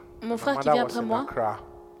 Tema. Mon My frère qui mother vient was après in moi, Accra.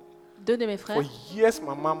 2 de mes frères, For years,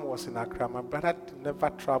 my mom was in Accra. My brother never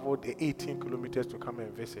traveled the 18 kilometers to come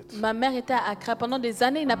and visit. ma mère était à Accra. Pendant des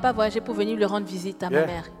années, il n'a pas voyagé pour venir lui rendre visite à ma Yeah.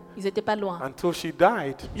 mère. Ils n'étaient pas loin. Until she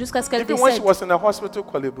died. Jusqu'à ce qu'elle Even when she décède. was in the hospital,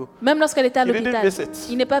 Kwalibu. Même lorsqu'elle était à He didn't l'hôpital, visit.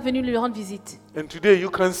 il n'est pas venu lui rendre visite. And today you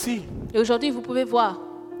can see Et aujourd'hui, vous pouvez voir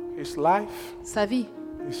his life, sa vie,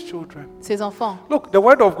 his children. ses enfants. Look, the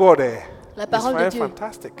word of God there La is parole de very Dieu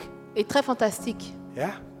fantastic. est très fantastique.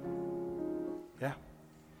 Yeah? Yeah.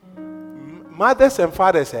 Mothers and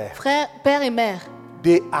fathers, Frères, père et mère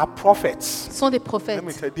they are prophets. sont des Let me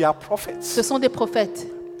prophètes. tell you, they are Ce prophets. sont des prophètes.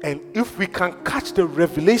 And if we can catch the Si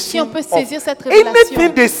revelation on peut of saisir cette révélation,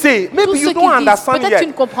 anything they say, maybe tout you ce don't qu'ils disent, understand peut-être yet. tu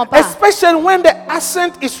ne comprends pas. Especially when the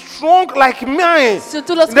accent is strong like mine.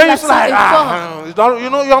 Surtout lorsque Then it's l'accent like, est you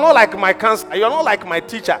know, you're not like my counselor, you're not like my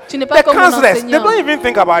teacher. Tu n'es pas The comme mon counselors, they enseignant. don't even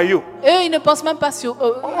think about you. Eux, ils ne pensent même pas sur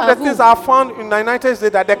One à of the vous. things I found in the United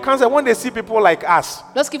States that the counselors, when they see people like us,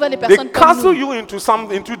 Lorsqu'ils voient les they personnes comme counsel nous, you into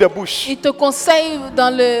the bush. ils te conseillent dans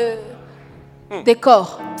le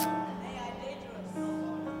décor.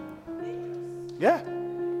 Yeah.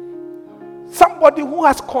 Somebody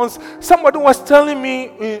was telling me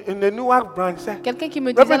in the Newark branch, said, Quelqu'un qui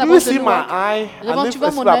me disait à Reverend, la do you branche de see my Newark, eye? Reverend, tu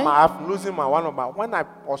vois mon that œil? I'm losing one of my. When I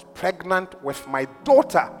was pregnant with my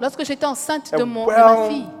daughter, lorsque j'étais enceinte a de ma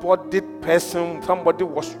fille, well-bodied person, somebody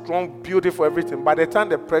was strong, beautiful, everything. By the time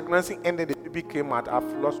the pregnancy ended, the baby came out. I've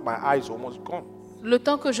lost my eyes, almost gone. le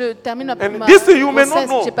temps que je termine And ma this thing you may not grossesse,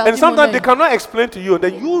 know. j'ai perdu And mon sometimes they œil. cannot explain to you.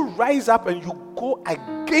 Then you rise up and you go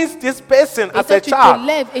against this person Et as toi, a tu te child.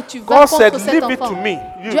 lèves et tu vas God contre said, cet leave it to enfant. me.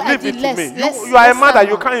 You Dieu a leave dit, it to laisse, me. laisse, You are a laisse mother, ça, you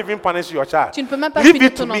moi. can't even punish your child. Tu ne peux même pas Leave punir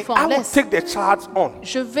it to ton me. enfant. I will Laisse. take the child on.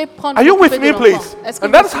 Je vais prendre Are you with m'occuper me, de l'enfant. please? Est-ce que And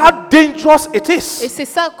vous that's suivez? how dangerous it Et is. c'est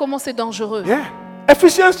ça comment c'est dangereux. Yeah.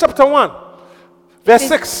 Ephesians chapter 1, verse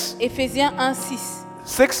 6. Éphésiens 1, 6.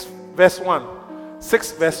 6 verse 1.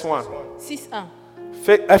 6 verse 1. 6, 1.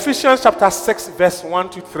 Ephesians chapter 6 verse 1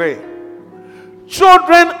 to 3.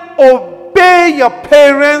 Children, obey your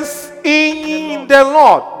parents in the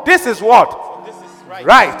Lord. This is what? This is right.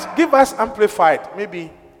 Right. Give us amplified.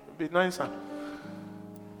 Maybe nicer.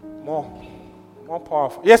 More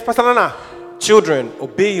powerful. Yes, Pastor Nana. Children,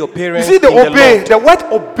 obey your You parents see the in obey. the Lord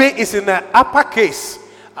The word obey is in the uppercase.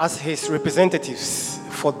 as his representatives,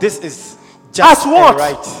 for this is just As what? and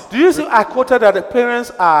right. Do you see I quoted that the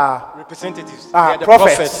parents are Representatives, they Ah, are the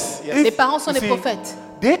prophets. prophets. Yes. If- Les parents sont you des see, prophètes.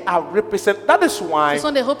 They are represent. That is why Ce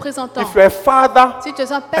sont des représentants. if you're a father, Si tu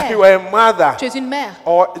es un if père, you are a mother, tu es une mère.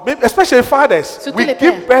 or maybe especially fathers, Surtout we les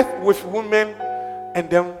give pères. birth with women, and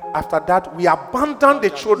then after that we abandon the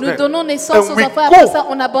children. Nous donnons naissance and aux we enfants. Après ça, go.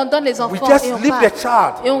 on abandonne les We enfants just et on leave part. the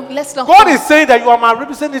child. Et on laisse l'enfant. God is saying that you are my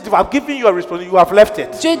representative. I've given you a responsibility. You have left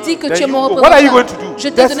it. Dieu dit que Then tu es you mon go. représentant. What are you going to do? Je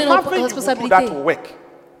t'ai There's donné une nothing you will do responsabilité. that will work.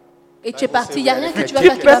 Et tu es parti. Il n'y a rien que If tu you vas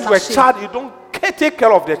faire give qui va birth to a marcher. child, you don't take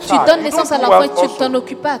care of the Tu child. donnes You naissance don't à do l'enfant well et tu ne also. t'en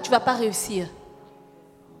occupes pas. Tu ne vas pas réussir.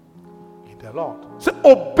 In the Lord. So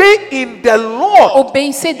obey in the Lord.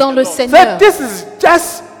 Obéissez dans le So Seigneur. this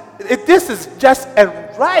is just and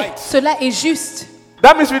right. Cela est juste.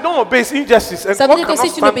 That means we don't obey it's injustice. And Ça veut God dire que cannot si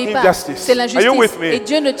tu stand n'obéis pas, injustice. c'est Are you with l'injustice. me? Et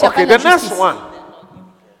Dieu ne tient Okay, pas the l'injustice. next one.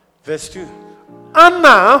 Verse 2.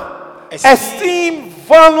 Anna esteem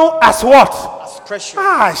value as what? As precious.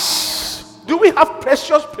 Gosh. Do we have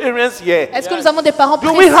precious parents here? Est-ce que nous avons des parents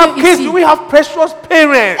Do we have précieux kids? ici? Do we have precious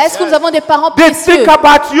parents? Est-ce que nous avons des parents They précieux? think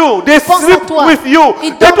about you. They Pense à sleep toi. with you.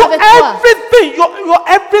 Ils They dorment do avec toi. everything. Your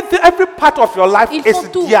everything, every part of your life Ils is font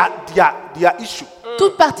tout. their issue.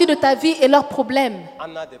 Toute partie de ta vie est leur problème.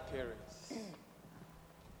 Honor the parents.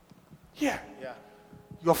 Yeah.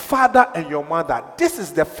 Your father and your mother. This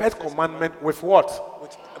is the first commandment with what?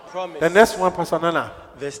 With a promise. The next one, Pastor Nana.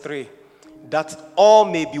 Verse 3. That all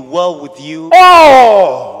may be well with you.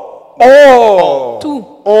 All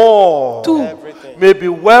Tout. Everything. may be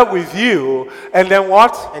well with you. And then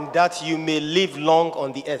what? And that you may live long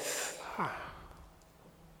on the earth.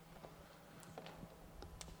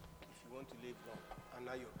 If you want to live long,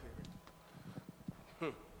 honor your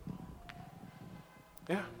parents.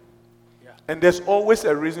 Yeah. And there's always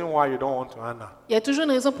a reason why you don't want to honor. Il y a toujours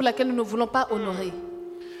une raison pour laquelle nous ne voulons pas honorer.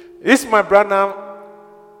 This my brother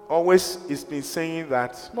always has been saying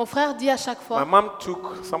that Mon frère dit à chaque my fois, mom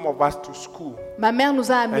took some of us to school. ma mère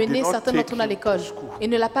nous a amené did not certains take d'entre nous à him l'école to school. et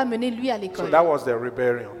ne l'a pas amené lui à So l'école. that was the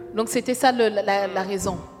rebellion. Donc c'était ça la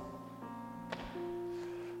raison.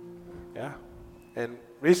 Yeah. And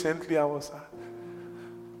recently I was,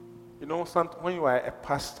 when you are a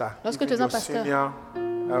pastor, Lorsque even tu es un your pasteur, senior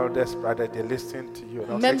elders, brother, they listen to you. And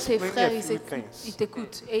I was même tes explaining frères, a ils few ils things.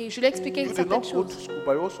 t'écoutent. Et je lui ai expliqué You did certaines not go choses. to school,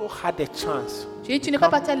 but you also had a chance. Je lui ai dit, tu n'es pas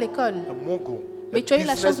parti à l'école, A mogul. mais tu as eu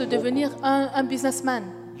la chance de business devenir un businessman.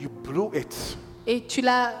 mogul. You blew it. Et tu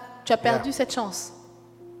as perdu Yeah. cette chance.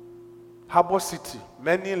 Harbour City,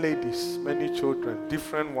 many ladies, many children,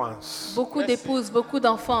 different ones. Beaucoup d'épouses, beaucoup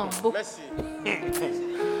d'enfants. Mercy.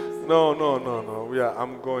 No.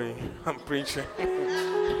 I'm going. I'm preaching.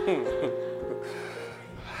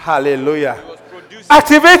 Hallelujah.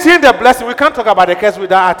 Activating the blessing. We can't talk about the curse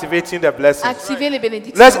without activating the blessing. Activez les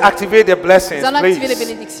bénédictions. Let's activate the blessings, Nous allons activer les please.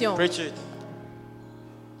 bénédictions. Preach it.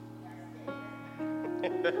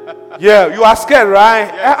 Yeah, you are scared, right?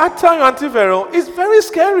 I tell you, Auntie Vero, it's very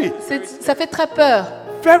scary. Ça fait très peur.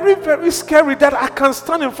 Very, very scary that I can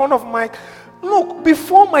stand in front of my. Look,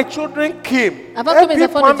 before my children came, Avant que mes Epi,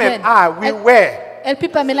 enfants Pam ne viennent, and I, we were. Elpi,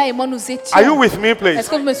 Pamela et moi, nous étions. Are you with me, please? Est-ce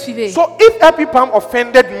que vous me suivez? So if Epi Pam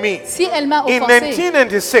offended me Si elle m'a in offensé,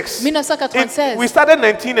 1996, 1996, we started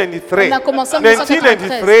 1993, on a commencé en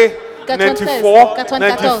 1993, 94,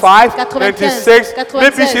 95, 96,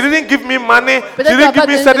 maybe she didn't give me money, she Peut-être didn't qu'elle give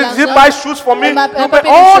me m'a pas certain, donné she didn't de buy l'argent. shoes for me, Elle m'a pas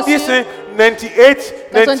payé all des these chaussures. things, 98,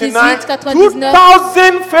 99, 99,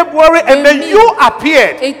 2000 February, and then 2000. you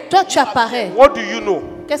appeared. Et toi, tu apparais. What do you know?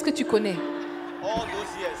 Qu'est-ce que tu connais? All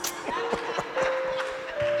those years.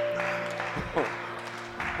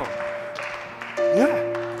 Yeah.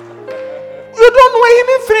 You don't know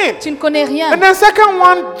anything. Tu ne connais rien. And then second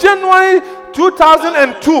one, January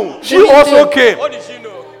 2002, she 2002. also came. What did you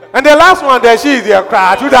know? And the last one that she is there,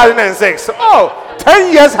 2006. Oh,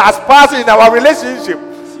 10 years has passed in our relationship.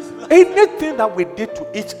 Anything that we did to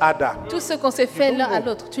each other, Tout ce qu'on s'est fait don't l'un à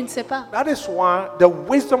know. l'autre, tu ne sais pas. that is why the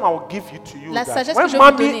wisdom I will give you to you. La That sagesse when que je vais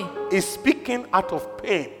vous mommy donner. is speaking out of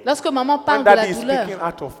pain, Lorsque maman when parle de daddy la is douleur, speaking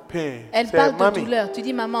out of pain, elle say, parle de mommy, douleur. Tu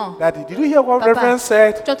dis, maman, daddy, did you hear what papa, Reverend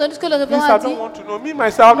said? tu as entendu ce que le Please, révérend I a don't dit? want to know. Me,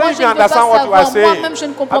 myself, I Moi, don't je even ne veux pas understand what you are savoir. saying. Moi-même, je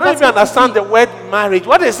ne I comprends don't pas even ce que tu understand dis. the word marriage.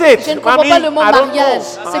 What is it? Je ne comprends Mommy, pas le mot I don't mariage.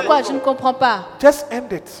 know. C'est quoi? Je ne comprends pas. Just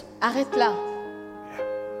end it. Arrête là.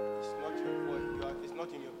 It's not your fault. It's not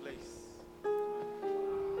in your place.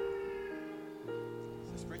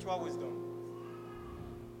 It's a spiritual wisdom.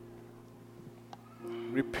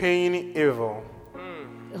 Repaying evil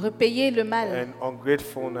Repayer le mal and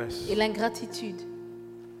ungratefulness et l'ingratitude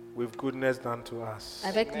with goodness done to us.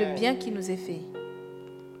 avec le bien qui nous est fait.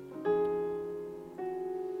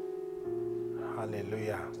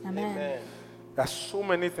 Hallelujah. Amen. There's so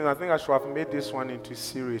many things. I think I should have made this one into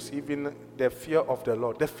series. Even the fear of the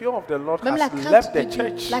Lord. The fear of the Lord Même la has crainte left de the Dieu.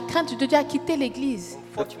 church. La crainte de Dieu a quitté l'Église.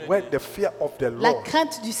 The fear of the La Lord,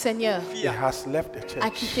 crainte du Seigneur it has left the a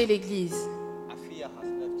church. quitté l'Église. A fear has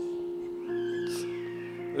left.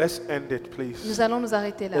 Let's end it, please. Nous allons nous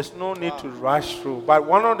arrêter là. There's no need to rush through. But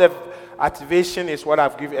one of the activation is what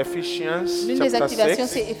I've given Ephesians L'une des chapter activations,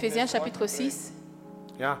 6. c'est Éphésiens chapitre 6.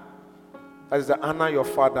 Yeah. That is the honor your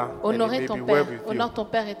father. And it Honorer may ton be well père. with you. Honore ton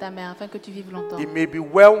père et ta mère afin que tu vives longtemps. It may be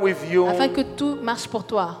well with you. Afin que tout marche pour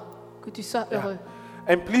toi. Que tu sois heureux.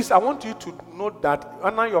 And please, I want you to note that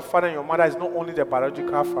honor your father and your mother is not only the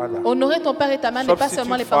biological father. Honorer ton père et ta mère n'est pas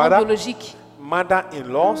seulement les parents Father. biologiques.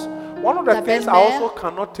 Mother-in-laws. One of the La things I belle-mère. also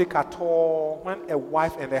cannot take at all when a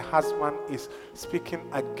wife and a husband is speaking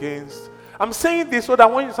against. I'm saying this so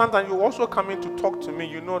that when you sometimes you also come in to talk to me,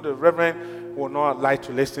 you know the Reverend will not like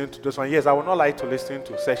to listen to this one. Yes, I will not like to listen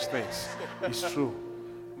to such things. It's true.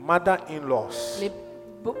 Mother-in-laws. Les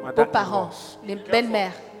beaux-parents, les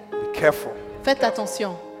belles-mères. Be careful. Faites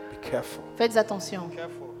attention. Be careful. Faites attention.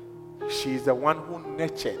 Careful. She is the one who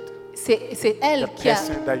nurtured C'est elle the qui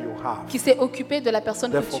person that you have. s'est occupée de la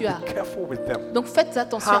personne que Therefore, tu as. be careful with them. Donc faites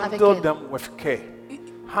attention avec Handle elle. them with care.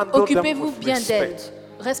 Handle them Occupez-vous with bien d'elle. respect.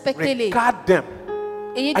 Respectez-les. Regard them.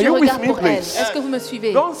 Ayez Are du you with regard me, pour elle. please? Est-ce que vous me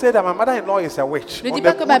suivez? Don't say that my mother-in-law is a witch. Ne On dis the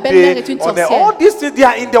pas que ma good belle-mère day, est une on the- sorcière. all these things, they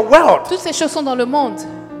are in the world. Toutes ces choses sont dans le monde,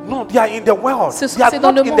 No, they are in the world. C'est- They are c'est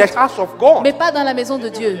dans not le in monde. the house of God. mais pas dans la maison de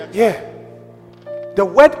Dieu. Yeah. The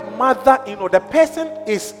word mother-in-law, the person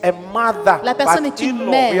is a mother. La personne but est une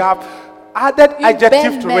in-law, mère. we have added Une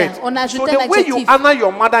adjective to belle-mère. it. On a So ajouté the un way you adjectif. honor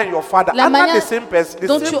your mother and your father, La honor manière the same person. The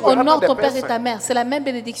dont same tu way, honor honores the ton père et person. ta mère, c'est la même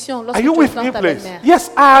bénédiction Are lorsque you tu with honores me, ta please? belle-mère.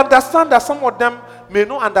 Yes, I understand that some of them may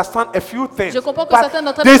not understand a few things. Je comprends que But certains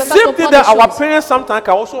d'entre eux the ne peuvent pas same thing comprendre that des our choses. parents sometimes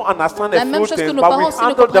can also understand La a même few chose que things, nos but parents we aussi ne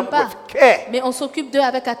handle them comprennent pas. with care. Mais on s'occupe d'eux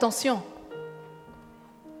avec attention.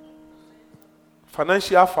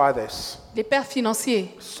 Financial fathers, Les pères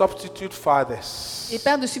financiers, substitute fathers, les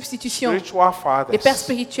pères de substitution, spiritual les pères fathers,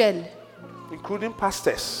 spirituels, including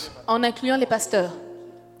pastors. en incluant les pasteurs,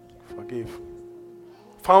 Forgive.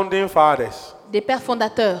 Founding fathers, des pères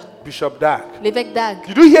fondateurs, Bishop Dag. l'évêque Dag.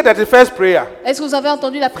 Did you hear that the first prayer? Est-ce que vous avez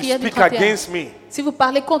entendu la You prière du speak 31? against me. Si vous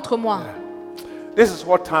parlez contre moi, This is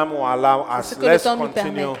what time will allow us. ce que le Let's temps nous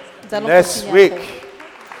continue permet. Nous allons next continuer week. après.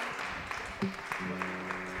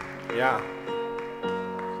 Yeah.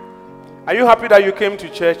 Are you happy that you came to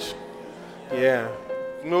church? Yeah.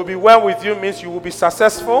 It will be well with you means you will be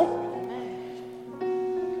successful.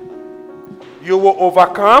 You will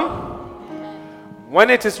overcome. When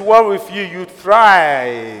it is well with you, you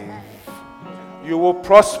thrive. You will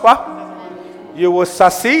prosper. You will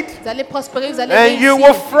succeed. Vous allez prospérer, vous allez And you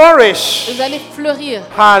will réussir, flourish. vous allez fleurir.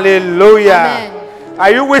 Hallelujah. Amen.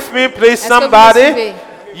 Are you with me, please, Est-ce que vous me somebody? suivez?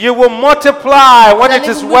 You will multiply when Vous it allez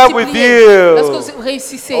is vous well with multiplier lorsque you. vous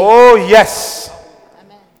réussissez. Oh, yes.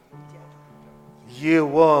 Amen. You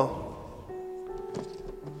will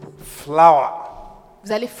flower.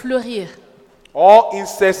 Vous allez fleurir. All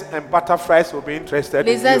insects and butterflies will be interested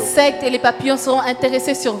Les in you. insectes et les papillons seront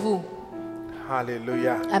intéressés sur vous.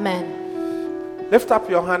 Hallelujah. Amen. Lift up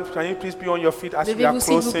your hand. Can you please be on your feet as we are Levez-vous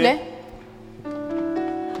s'il vous closing? plaît.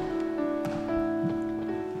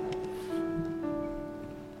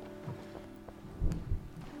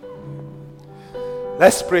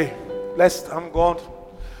 Let's pray. Let's thank God.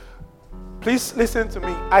 Please listen to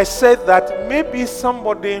me. I said that maybe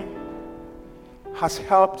somebody has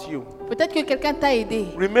helped you. Peut-être que quelqu'un t'a aidé.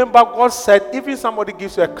 Remember, God said, even somebody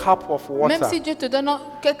gives you a cup of water. Même si Dieu te donne, How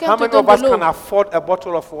quelqu'un te many donne of us de l'eau. can afford a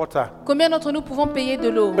bottle of water? Combien d'entre nous pouvons payer de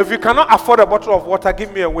l'eau? If you cannot afford a bottle of water,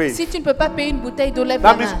 give me a wave. Si tu ne peux pas payer une bouteille d'eau, lève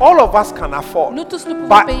la That means main. all of us can afford. Nous tous, nous pouvons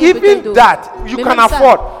But payer une bouteille even d'eau. that, you Mais can même ça,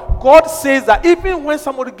 afford. God says that even when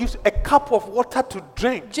somebody gives you a cup of water to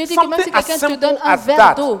drink, Dieu dit que même si something as quelqu'un te simple donne un as verre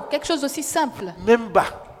that, d'eau, quelque chose aussi simple, remember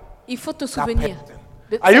il faut te that souvenir. person.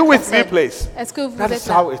 de Are you cette with me, personne. please? Est-ce que vous That êtes is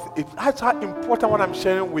là? how that's how important what I'm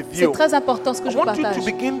sharing with C'est you. très important ce que I je want you partage. to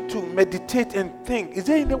begin to meditate and think, is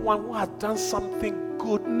there anyone who has done something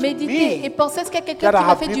good to Méditer et me penser, est-ce qu'il y a quelqu'un that I qui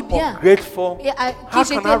m'a have fait du been bien ungrateful? et à How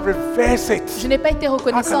qui can I j'étais, reverse it? je n'ai pas été How can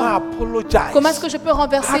I reconnaissant? apologize? Comment est-ce que je peux How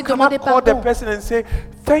renverser, can I demander call the pardon? person and say,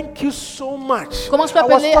 thank you so much? Comment je peux I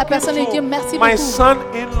was appeler la talking personne et to dire merci my beaucoup?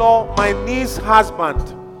 son-in-law, my niece's husband,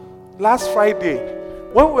 last Friday,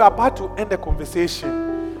 when we were about to end the conversation,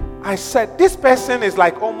 I said, this person is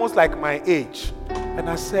like almost like my age. And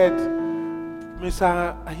I said,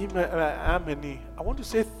 Mr. Ameni, I want to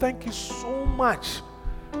say thank you so much.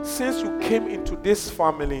 Since you came into this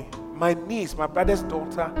family, my niece, my brother's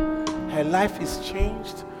daughter, her life is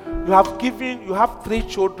changed. You have 3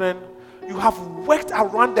 children. You have worked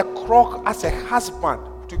around the clock as a husband,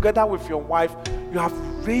 together with your wife. You have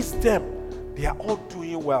raised them. They are all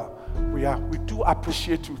doing well. We do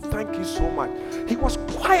appreciate you. Thank you so much. He was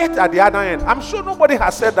quiet at the other end. I'm sure nobody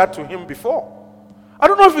has said that to him before. I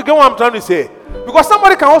don't know if you get what I'm trying to say. Because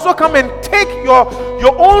somebody can also come and take your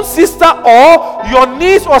own sister or your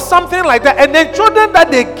niece or something like that, and then children that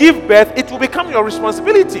they give birth, it will become your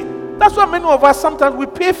responsibility. That's why many of us sometimes we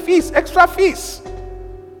pay fees, extra fees.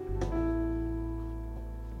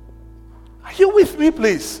 Are you with me,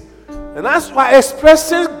 please? And that's why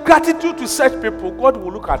expressing gratitude to such people, God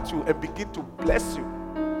will look at you and begin to bless you.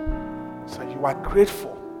 So you are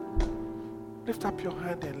grateful. Lift up your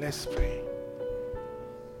hand and let's pray.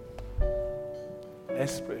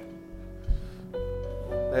 Let's pray.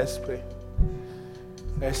 Let's pray.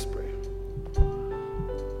 Let's pray.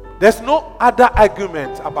 There's no other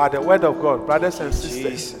argument about the word of God, brothers and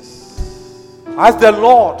sisters. Ask the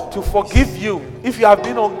Lord to forgive you if you have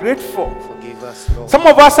been ungrateful. Some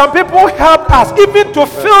people helped us even to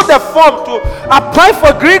fill the form to apply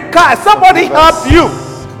for green card. Somebody helped you.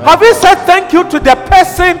 Have you said thank you to the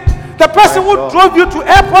person who drove you to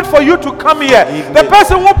airport for you to come here, the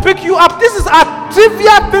person who picked you up? This is a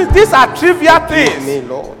trivial thing. These are trivial things. Me,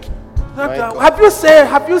 Lord. Have you said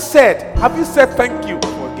thank you?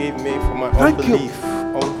 Forgive me for my Thank you. unbelief.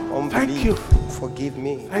 Thank you. Forgive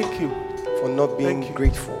me Thank you. for not being Thank you.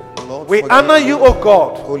 grateful. Lord, We forgive honor me. you, O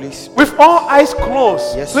God. Holy Spirit. With all eyes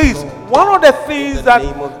closed, Yes, please. Lord. One of the things In the that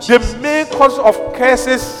name of the Jesus. main cause of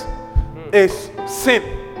curses is sin.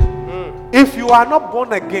 If you are not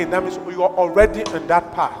born again, that means you are already on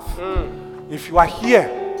that path. If you are here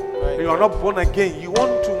and you are not born again, you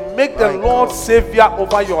want to make the My Lord God. Savior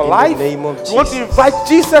over your In the life. name of You want to Jesus. invite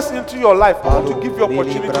Jesus into your life. I want to give you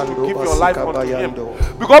opportunity to give your life unto Him.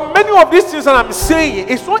 Because many of these things that I'm saying,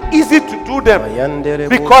 it's not easy to do them.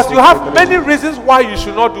 Because you have many reasons why you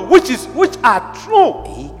should not do, which are true.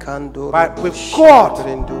 But with God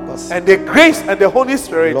and the grace and the Holy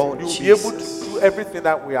Spirit, Lord you'll be able to Jesus. do everything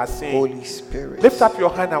that we are saying. Holy Spirit. Lift up your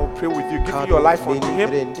hand, I will pray with you. Giving your life unto Him.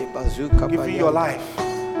 Giving your life.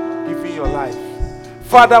 Giving your life.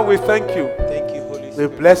 Father, we thank you. Thank you, Holy We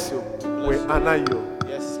Spirit. bless you. We honor you.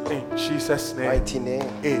 Yes, In Jesus' name. mighty name.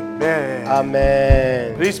 Amen.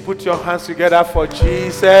 Amen. Please put your hands together for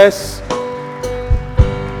Jesus.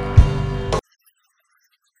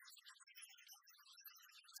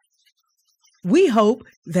 We hope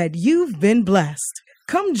that you've been blessed.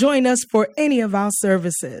 Come join us for any of our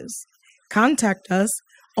services. Contact us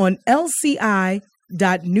on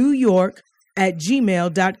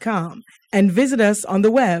lci.newyork@gmail.com and visit us on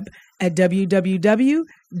the web at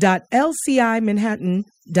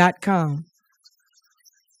www.lcimanhattan.com.